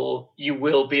 you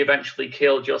will be eventually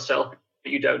killed yourself,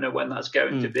 but you don't know when that's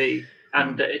going to be.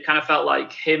 And it kind of felt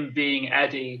like him being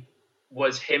Eddie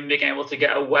was him being able to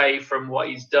get away from what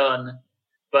he's done,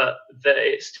 but that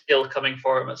it's still coming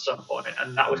for him at some point.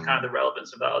 And that was kind of the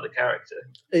relevance of that other character.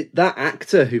 That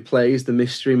actor who plays the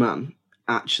mystery man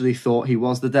actually thought he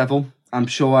was the devil. I'm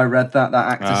sure I read that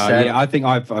actor said. Yeah, I think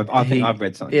I've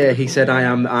read something. Yeah, he said,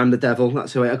 I'm the devil.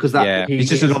 That's who I, because that he's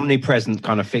just an omnipresent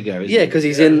kind of figure. Yeah, because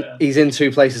he's in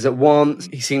two places at once.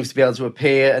 He seems to be able to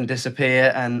appear and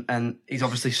disappear, and he's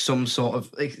obviously some sort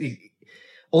of.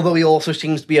 Although he also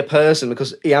seems to be a person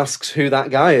because he asks who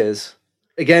that guy is.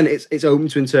 Again, it's open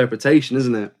to interpretation,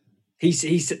 isn't it?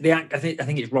 He's the act. I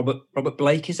think it's Robert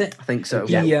Blake, is it? I think so.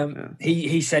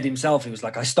 He said himself, he was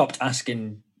like, I stopped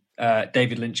asking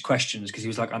David Lynch questions because he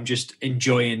was like, I'm just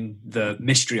enjoying the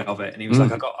mystery of it, and he was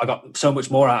like, I got so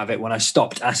much more out of it when I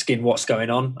stopped asking what's going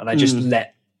on, and I just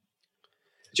let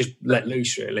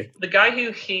loose, really. The guy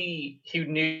who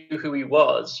knew who he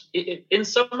was, in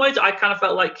some ways, I kind of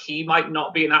felt like he might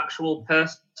not be an actual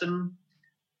person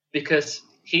because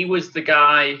he was the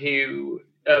guy who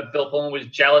Bill Pullman was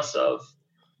jealous of,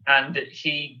 and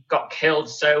he got killed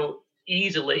so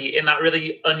easily in that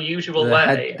really unusual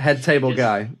way. Head table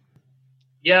guy.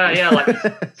 Yeah, like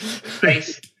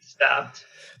face stabbed.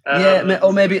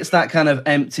 Or maybe it's that kind of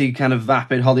empty, kind of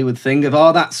vapid Hollywood thing of,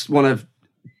 that's one of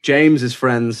James's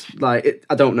friends. Like,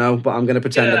 I don't know, but I'm going to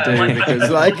pretend I do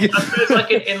because, like, it's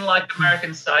like in like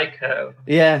American Psycho.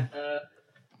 Yeah.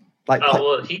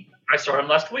 I saw him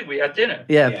last week. We had dinner.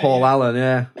 Paul Allen.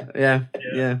 Yeah.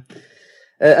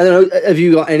 I don't know. Have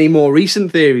you got any more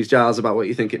recent theories, Giles, about what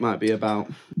you think it might be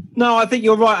about? No, I think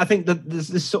you're right. I think that there's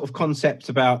this sort of concept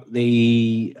about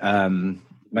the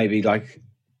maybe like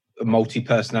a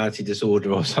multi-personality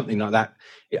disorder or something like that.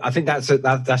 I think that's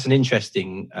an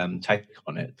interesting take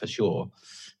on it for sure.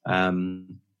 But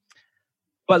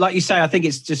like you say, I think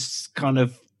it's just kind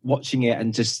of watching it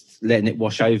and just letting it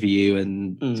wash over you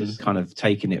and just kind of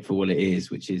taking it for what it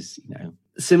is, which is,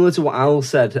 similar to what Al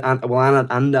said,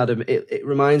 and Adam, it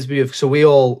reminds me of, so we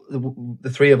all,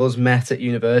 the three of us met at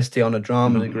university on a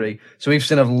drama degree. So we've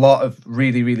seen a lot of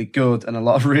really, really good and a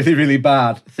lot of really, really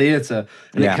bad theatre.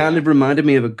 And it kind of reminded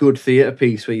me of a good theatre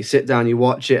piece where you sit down, you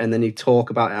watch it, and then you talk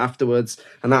about it afterwards.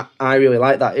 And that, I really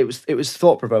like that. It was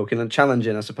thought-provoking and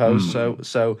challenging, I suppose.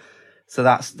 So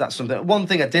that's something. One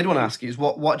thing I did want to ask you is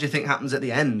what do you think happens at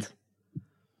the end?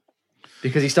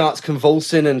 Because he starts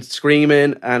convulsing and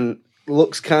screaming and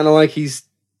looks kind of like he's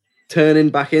turning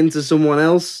back into someone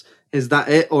else. Is that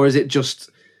it, or is it just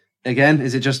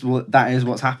that is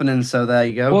what's happening? So there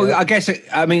you go. Well, I guess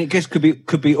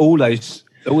could be all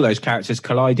those characters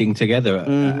colliding together,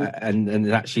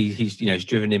 and actually he's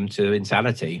driven him to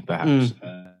insanity, perhaps.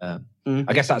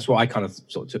 I guess that's what I kind of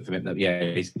sort of took from him. That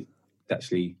he's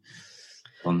actually.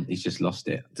 He's just lost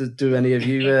it. Do any of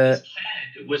you? His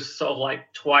head was sort of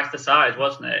like twice the size,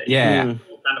 wasn't it? Yeah.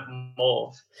 Kind of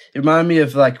morphed. It reminded me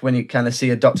of like when you kind of see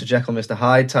a Dr. Jekyll, Mr.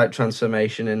 Hyde type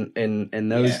transformation in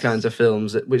those kinds of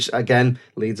films, which again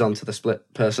leads on to the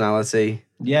split personality.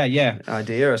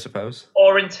 Idea, I suppose.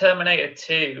 Or in Terminator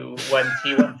 2 when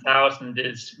T-1000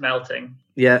 is melting.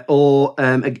 Yeah. Or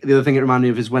the other thing it reminded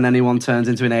me of is when anyone turns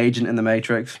into an agent in the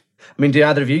Matrix. I mean, do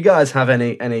either of you guys have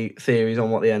any theories on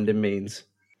what the ending means?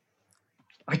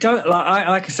 I don't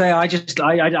like I say. I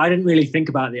didn't really think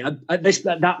about it. At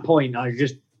that point, I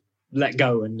just let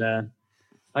go, and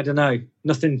I don't know,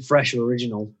 nothing fresh or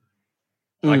original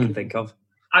I can think of.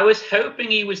 I was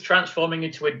hoping he was transforming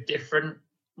into a different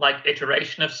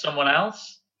iteration of someone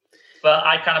else, but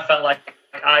I kind of felt like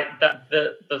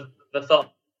the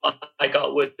thought I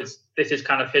got was this is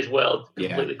kind of his world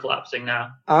completely collapsing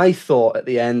now. I thought at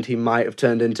the end he might have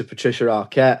turned into Patricia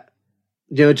Arquette,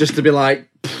 just to be like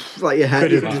your head,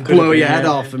 blow your head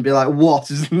off and be like,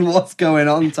 what's going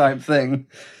on type thing.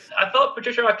 I thought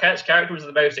Patricia Arquette's character was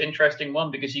the most interesting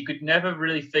one because you could never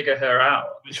really figure her out.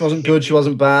 She wasn't good, she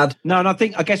wasn't bad. No, and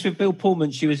I guess with Bill Pullman,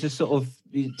 she was just sort of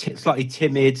slightly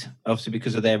timid, obviously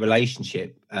because of their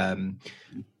relationship.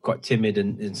 quite timid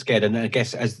and scared. And I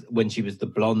guess as when she was the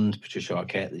blonde Patricia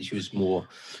Arquette, she was more,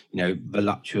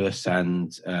 voluptuous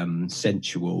and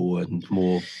sensual and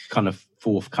more kind of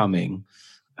forthcoming,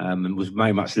 and was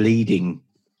very much leading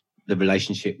the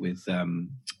relationship with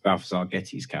Balthazar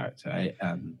Getty's character.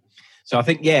 So I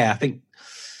think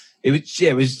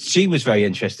it was. She was very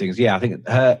interesting. Yeah, I think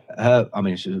her. I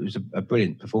mean, it was a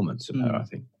brilliant performance of her. I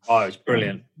think. Oh, it was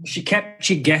brilliant. She kept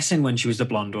you guessing when she was the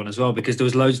blonde one as well, because there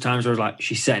was loads of times where I was like,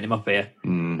 she's setting him up here,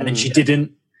 and then she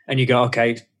didn't, and you go,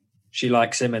 okay, she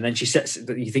likes him, and then she sets.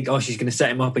 You think, oh, she's going to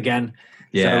set him up again.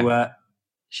 Yeah. So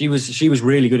she was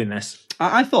really good in this.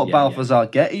 I thought Balthazar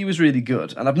Getty was really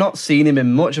good, and I've not seen him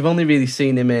in much. I've only really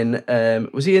seen him in.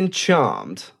 Was he in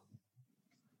Charmed?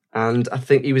 And I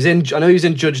think he was in. I know he was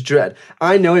in Judge Dredd.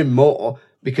 I know him more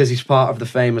because he's part of the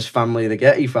famous family, the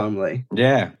Getty family.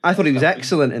 Yeah, I thought he was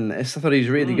excellent in this. I thought he was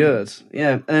really good.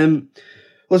 Yeah. Well,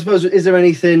 I suppose, is there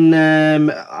anything?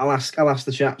 I'll ask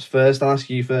the chaps first. I'll ask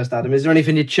you first, Adam. Is there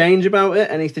anything you'd change about it?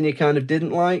 Anything you kind of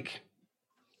didn't like?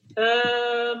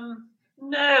 No,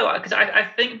 because I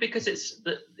think because it's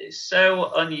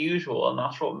so unusual, and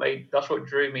that's what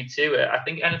drew me to it. I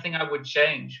think anything I would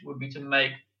change would be to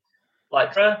make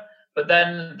like her, but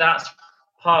then that's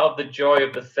part of the joy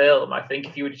of the film. I think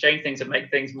if you would change things and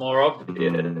make things more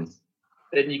obvious,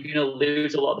 then you're going to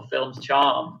lose a lot of the film's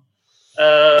charm.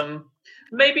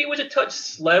 Maybe it was a touch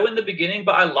slow in the beginning,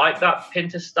 but I like that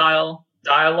Pinter-style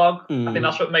dialogue. I think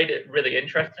that's what made it really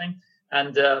interesting.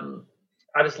 And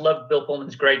I just loved Bill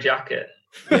Pullman's grey jacket.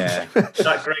 Yeah.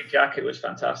 That grey jacket was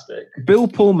fantastic. Bill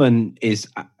Pullman is...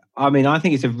 I mean, I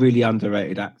think he's a really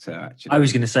underrated actor, actually. I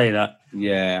was going to say that.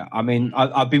 Yeah. I mean,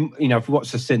 I've been, I've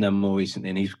watched The Sinner more recently,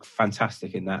 and he's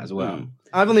fantastic in that as well.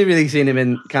 I've only really seen him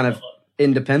in kind of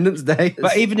Independence Day.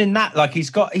 But even in that, like,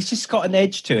 he's just got an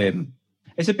edge to him.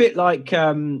 It's a bit like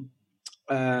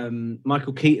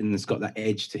Michael Keaton's got that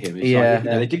edge to him. It's like,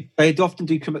 they do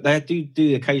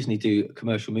occasionally do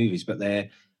commercial movies, but there's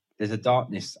a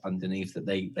darkness underneath that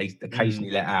they occasionally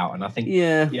let out. And I think,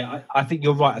 I think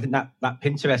you're right. I think that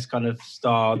Pinterest kind of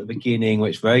style at the beginning,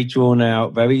 where it's very drawn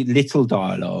out, very little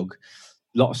dialogue,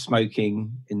 a lot of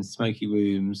smoking in smoky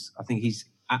rooms. I think he's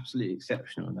absolutely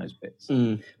exceptional in those bits.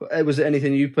 Was it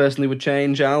anything you personally would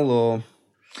change, Al, or?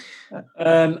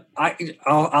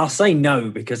 I'll say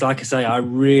no, because like I say, I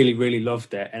really, really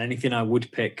loved it. And anything I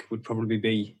would pick would probably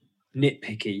be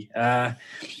nitpicky.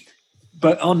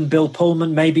 But on Bill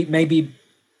Pullman, maybe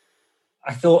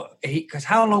I thought because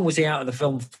how long was he out of the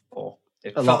film for?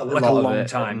 It felt like a long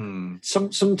time.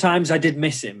 Sometimes I did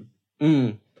miss him.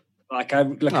 I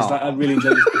really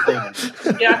enjoyed his performance.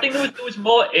 Yeah, I think there was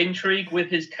more intrigue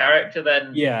with his character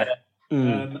than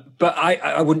but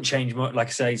I wouldn't change much. Like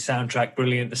I say, soundtrack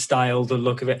brilliant, the style, the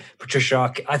look of it.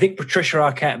 I think Patricia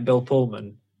Arquette and Bill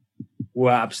Pullman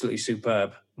were absolutely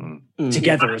superb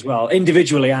together as well,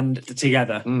 individually and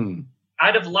together.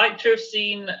 I'd have liked to have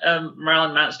seen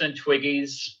Marilyn Manson and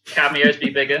Twiggy's cameos be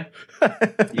bigger.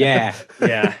 Yeah.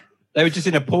 They were just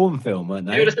in a porn film, weren't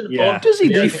they?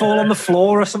 Did he fall on the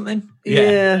floor or something?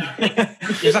 Yeah.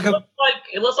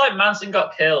 It looks like Manson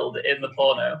got killed in the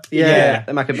porno. Yeah.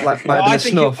 It might have been a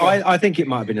snuff. I think it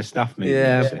might have been a snuff movie.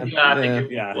 I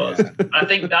think it was. I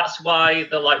think that's why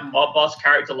the mob boss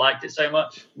character liked it so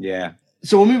much. Yeah.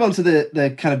 So we'll move on to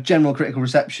the kind of general critical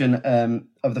reception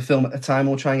of the film at the time.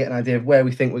 We'll try and get an idea of where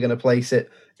we think we're going to place it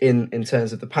in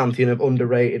terms of the pantheon of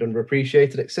underrated,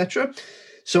 underappreciated, etc.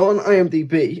 So on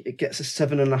IMDb, it gets a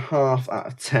 7.5 out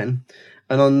of 10.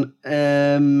 And on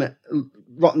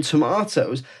Rotten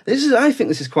Tomatoes, I think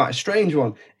this is quite a strange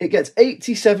one. It gets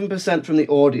 87% from the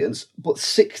audience, but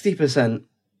 60%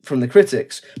 from the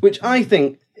critics, which I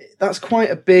think that's quite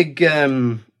a big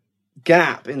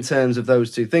gap in terms of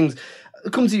those two things.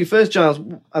 I'll come to you first, Giles.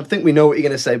 I think we know what you're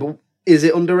going to say, but is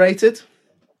it underrated?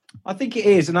 I think it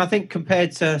is, and I think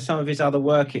compared to some of his other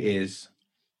work, it is.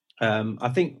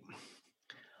 David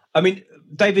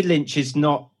Lynch is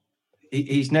not...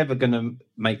 He's never going to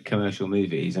make commercial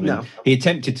movies. He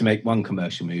attempted to make one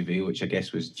commercial movie, which I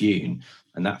guess was Dune,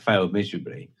 and that failed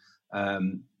miserably.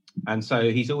 And so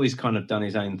he's always kind of done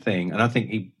his own thing, and I think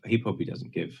he probably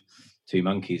doesn't give two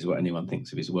monkeys what anyone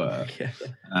thinks of his work.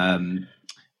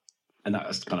 And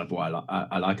that's kind of what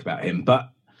I like about him.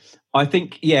 But I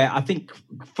think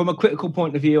from a critical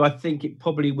point of view, I think it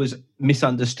probably was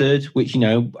misunderstood, which,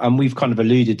 and we've kind of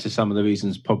alluded to some of the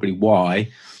reasons probably why.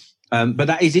 But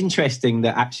that is interesting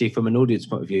that actually from an audience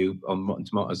point of view on Rotten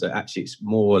Tomatoes, that actually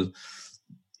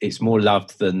it's more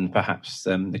loved than perhaps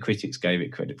the critics gave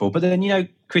it credit for. But then,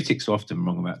 critics are often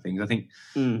wrong about things. I think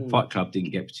Fight Club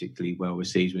didn't get particularly well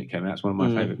received when it came out. It's one of my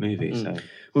favourite movies. So.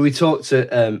 Well, we talked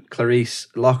to Clarice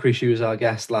Lockery, she was our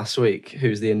guest last week,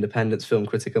 who's the Independent's film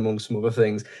critic, among some other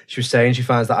things. She was saying she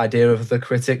finds that idea of the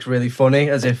critics really funny,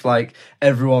 as if like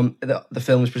everyone, the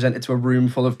film is presented to a room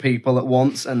full of people at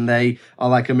once, and they are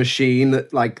like a machine,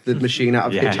 like the machine out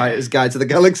of Hitchhiker's Guide to the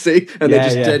Galaxy, and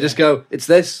they just go, it's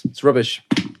this, it's rubbish.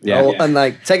 And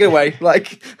like, take it away,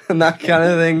 like, and that kind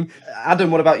of thing.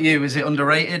 Adam, what about you? Is it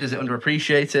underrated? Is it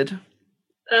underappreciated?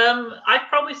 I'd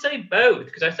probably say both,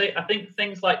 because I think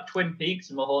things like Twin Peaks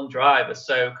and Mulholland Drive are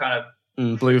so kind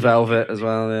of Blue Velvet as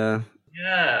well, yeah.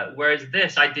 Yeah, whereas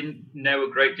this I didn't know a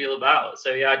great deal about.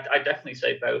 So yeah, I definitely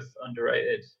say both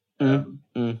underrated.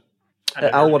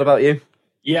 Al, what about you?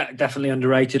 Yeah, definitely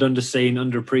underrated, underseen,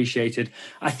 underappreciated.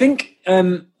 I think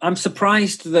I'm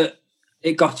surprised that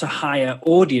it got a higher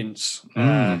audience.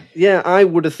 Yeah, I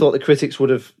would have thought the critics would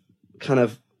have kind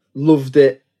of loved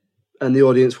it, and the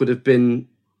audience would have been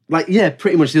like,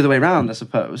 pretty much the other way around, I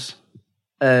suppose.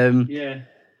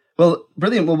 Well,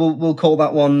 brilliant. Well, we'll call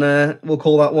that one. We'll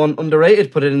call that one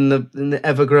underrated. Put it in the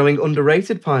ever-growing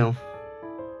underrated pile.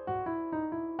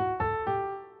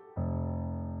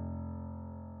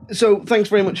 So, thanks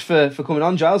very much for coming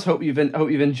on, Giles. Hope you've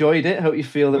enjoyed it. Hope you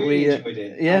feel that we enjoyed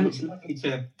it. It's lucky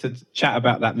to chat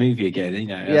about that movie again.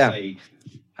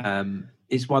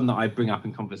 It's one that I bring up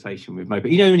in conversation with Mo.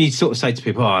 But when you sort of say to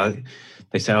people,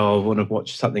 they say, I want to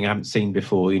watch something I haven't seen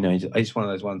before. It's one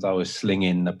of those ones I always sling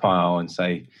in the pile and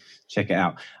say, check it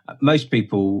out. Most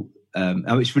people,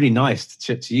 it's really nice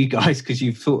to you guys because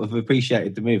you've sort of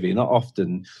appreciated the movie. Not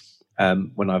often.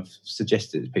 When I've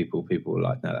suggested it to people are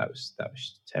like, no, that was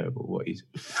terrible. What is?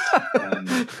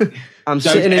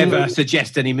 Don't ever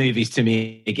suggest any movies to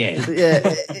me again. Yeah,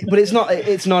 but it's not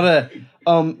a.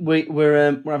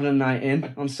 We're having a night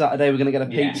in on Saturday. We're going to get a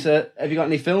pizza. Have you got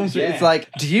any films? Yeah. It's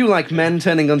like, do you like men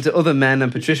turning onto other men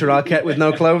and Patricia Arquette with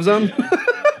no clothes on?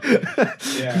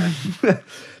 Yeah.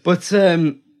 But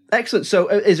excellent. So,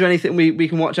 is there anything we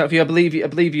can watch out for you? I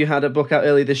believe you had a book out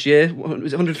early this year.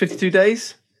 Was it 152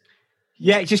 Days?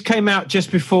 Yeah, it just came out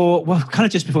just before it went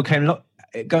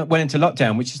into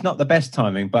lockdown, which is not the best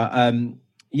timing, but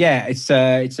it's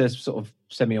a sort of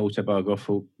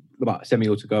semi-autobiographical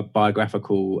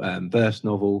verse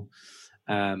novel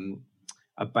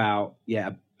about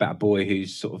a boy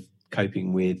who's sort of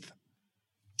coping with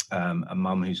a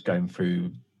mum who's going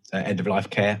through end of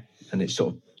life care, and it's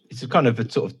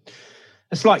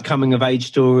a slight coming of age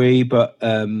story, but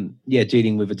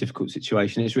dealing with a difficult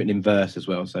situation. It's written in verse as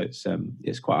well, so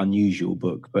it's quite an unusual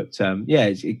book. But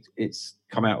it's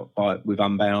come out with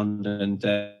Unbound, and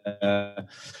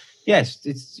it's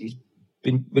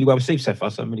been really well received so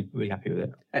far. So I'm really, really happy with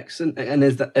it. Excellent. And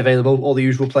is that available all the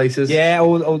usual places? Yeah,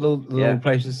 all the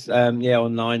places.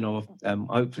 Online, or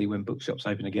hopefully when bookshops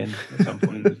open again at some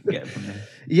point, we can get it from there.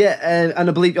 Yeah, and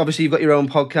I believe obviously you've got your own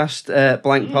podcast,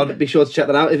 Blank Pod. Be sure to check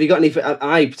that out. Have you got any?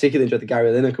 I particularly enjoyed the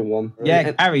Gary Lineker one. Yeah,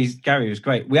 Gary was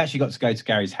great. We actually got to go to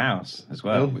Gary's house as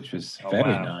well, which was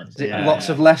very nice. Lots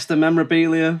of Leicester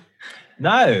memorabilia.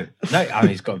 No. I mean,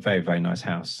 he's got a very, very nice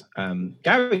house.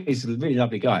 Gary is a really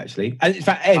lovely guy, actually. And in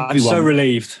fact, everyone. I'm so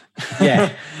relieved.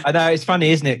 Yeah, I know, it's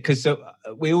funny, isn't it? Because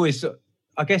we always,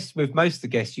 I guess, with most of the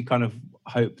guests, you kind of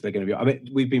hope they're going to be. I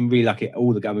mean, we've been really lucky at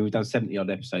all the guys. We've done 70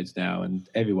 odd episodes now, and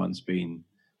everyone's been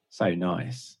so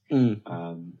nice.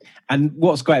 And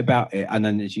what's great about it, and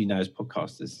then as you know, as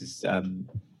podcasters, is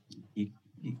you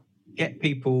get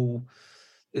people.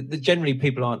 Generally,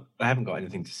 people they haven't got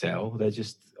anything to sell. They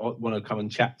just want to come and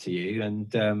chat to you,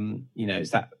 and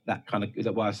it's that kind of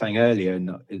what I was saying earlier,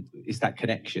 and it's that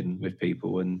connection with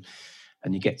people, and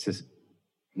you get to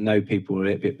know people a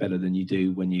little bit better than you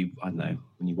do when you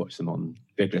watch them on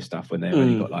regular stuff when they've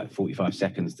only got like 45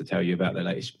 seconds to tell you about their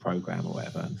latest program or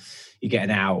whatever. You get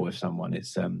an hour with someone.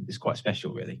 It's quite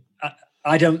special, really.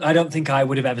 I don't think I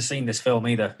would have ever seen this film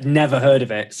either. Never heard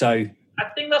of it, so. I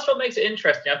think that's what makes it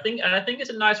interesting. I think it's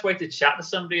a nice way to chat to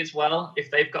somebody as well if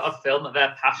they've got a film that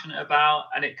they're passionate about,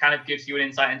 and it kind of gives you an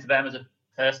insight into them as a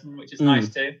person, which is nice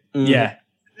too. Yeah,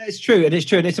 it's true, and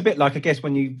it's a bit like, I guess,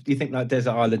 when you think like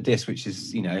Desert Island Disc, which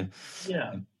is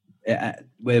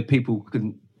where people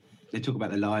they talk about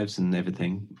their lives and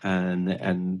everything,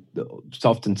 and it's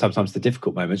often sometimes the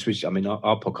difficult moments, which, I mean,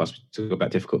 our podcast talk about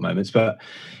difficult moments, but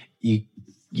you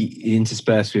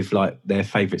intersperse with like their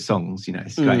favourite songs,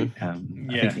 it's great.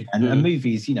 And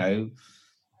movies,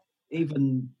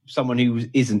 even someone who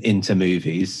isn't into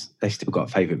movies, they still got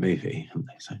a favourite movie, haven't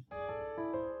they? So.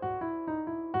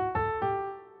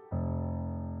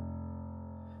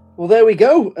 Well, there we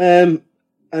go.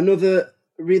 another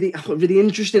really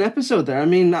interesting episode there. I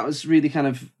mean, that was really kind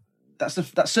of that's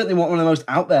certainly one of the most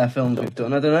out there films we've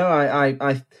done. I don't know.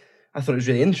 I thought it was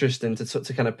really interesting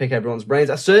to kind of pick everyone's brains.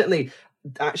 I certainly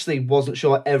actually wasn't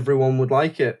sure everyone would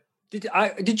like it.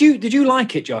 Did you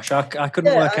like it, Josh? I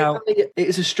couldn't work out.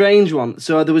 It's a strange one.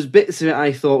 So there was bits of it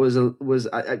I thought was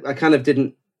I kind of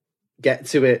didn't get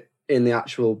to it in the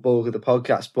actual bulk of the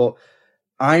podcast, but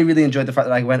I really enjoyed the fact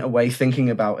that I went away thinking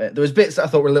about it. There was bits that I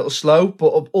thought were a little slow,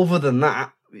 but other than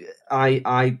that,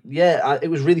 it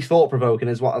was really thought provoking.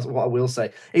 Is what I will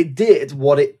say. It did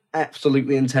what it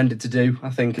absolutely intended to do. I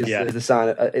think is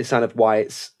the sign of why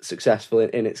it's successful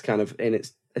in its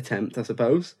attempt, I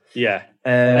suppose. Yeah.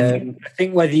 I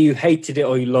think whether you hated it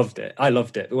or you loved it, I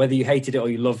loved it. But whether you hated it or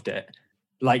you loved it,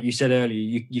 like you said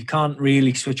earlier, you can't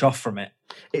really switch off from it.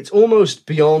 It's almost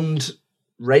beyond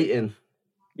rating.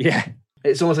 Yeah.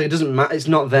 It's almost like it doesn't matter. It's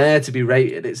not there to be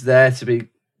rated. It's there to be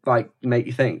like make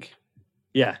you think.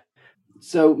 Yeah.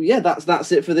 So yeah,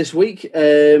 that's it for this week.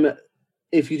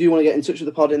 If you do want to get in touch with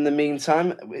the pod in the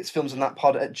meantime, it's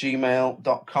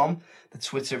filmsandthatpod@gmail.com. The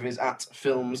Twitter is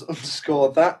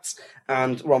 @films_that.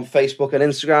 And we're on Facebook and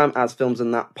Instagram as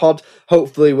filmsandthatpod.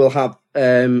 Hopefully we'll have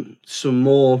some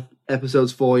more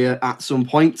episodes for you at some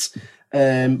point.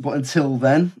 But until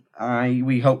then,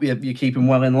 we hope you're keeping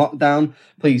well in lockdown.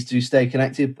 Please do stay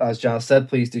connected. As Giles said,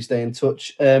 please do stay in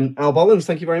touch. Al Bollins,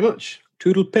 thank you very much.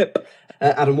 Toodle pip.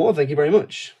 Adam Ward, thank you very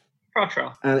much.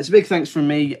 Trotro. And it's a big thanks from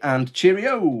me, and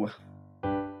cheerio.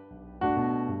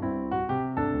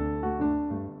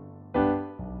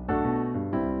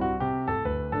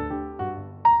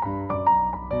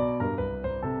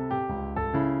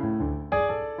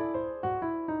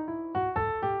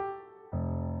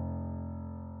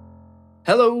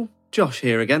 Hello, Josh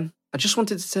here again. I just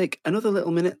wanted to take another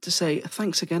little minute to say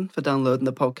thanks again for downloading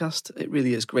the podcast. It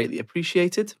really is greatly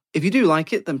appreciated. If you do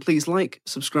like it, then please like,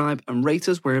 subscribe, and rate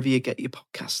us wherever you get your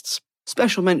podcasts.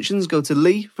 Special mentions go to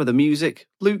Lee for the music,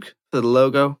 Luke for the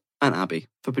logo, and Abby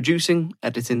for producing,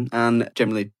 editing, and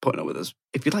generally putting up with us.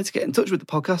 If you'd like to get in touch with the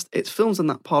podcast, it's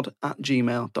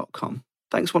filmsandthatpod@gmail.com.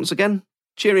 Thanks once again.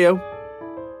 Cheerio.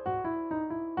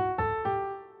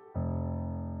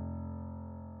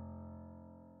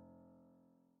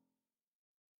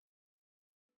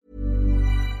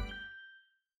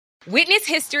 Witness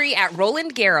history at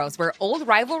Roland Garros, where old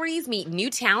rivalries meet new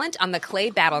talent on the clay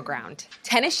battleground.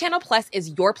 Tennis Channel Plus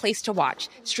is your place to watch.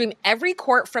 Stream every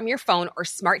court from your phone or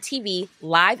smart TV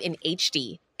live in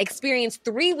HD. Experience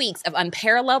 3 weeks of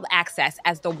unparalleled access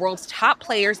as the world's top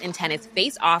players in tennis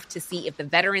face off to see if the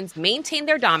veterans maintain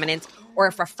their dominance or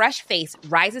if a fresh face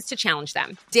rises to challenge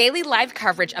them. Daily live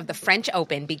coverage of the French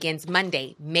Open begins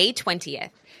Monday, May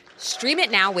 20th. Stream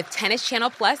it now with Tennis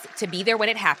Channel Plus to be there when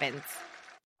it happens.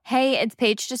 Hey, it's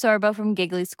Paige DeSorbo from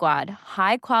Giggly Squad.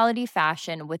 High quality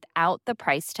fashion without the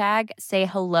price tag. Say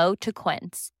hello to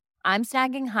Quince. I'm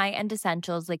snagging high-end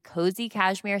essentials like cozy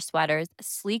cashmere sweaters,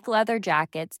 sleek leather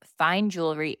jackets, fine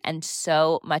jewelry, and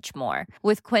so much more.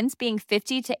 With Quince being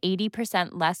 50 to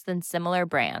 80% less than similar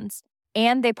brands.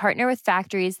 And they partner with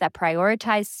factories that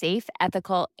prioritize safe,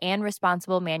 ethical, and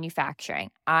responsible manufacturing.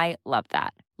 I love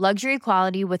that. Luxury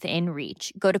quality within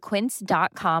reach. Go to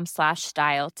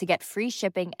quince.com/style to get free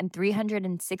shipping and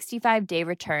 365-day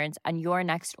returns on your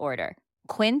next order.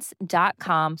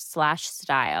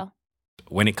 Quince.com/style.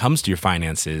 When it comes to your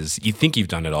finances, you think you've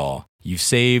done it all. You've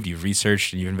saved, you've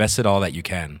researched, and you've invested all that you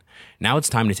can. Now it's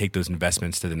time to take those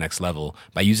investments to the next level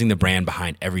by using the brand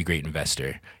behind every great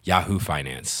investor, Yahoo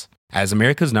Finance. As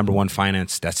America's #1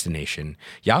 finance destination,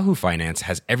 Yahoo Finance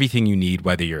has everything you need,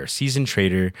 whether you're a seasoned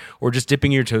trader or just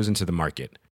dipping your toes into the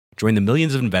market. Join the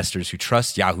millions of investors who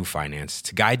trust Yahoo Finance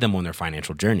to guide them on their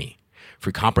financial journey.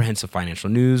 For comprehensive financial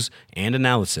news and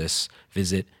analysis,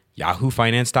 visit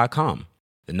yahoofinance.com,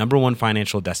 the #1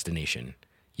 financial destination,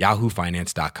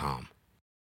 yahoofinance.com.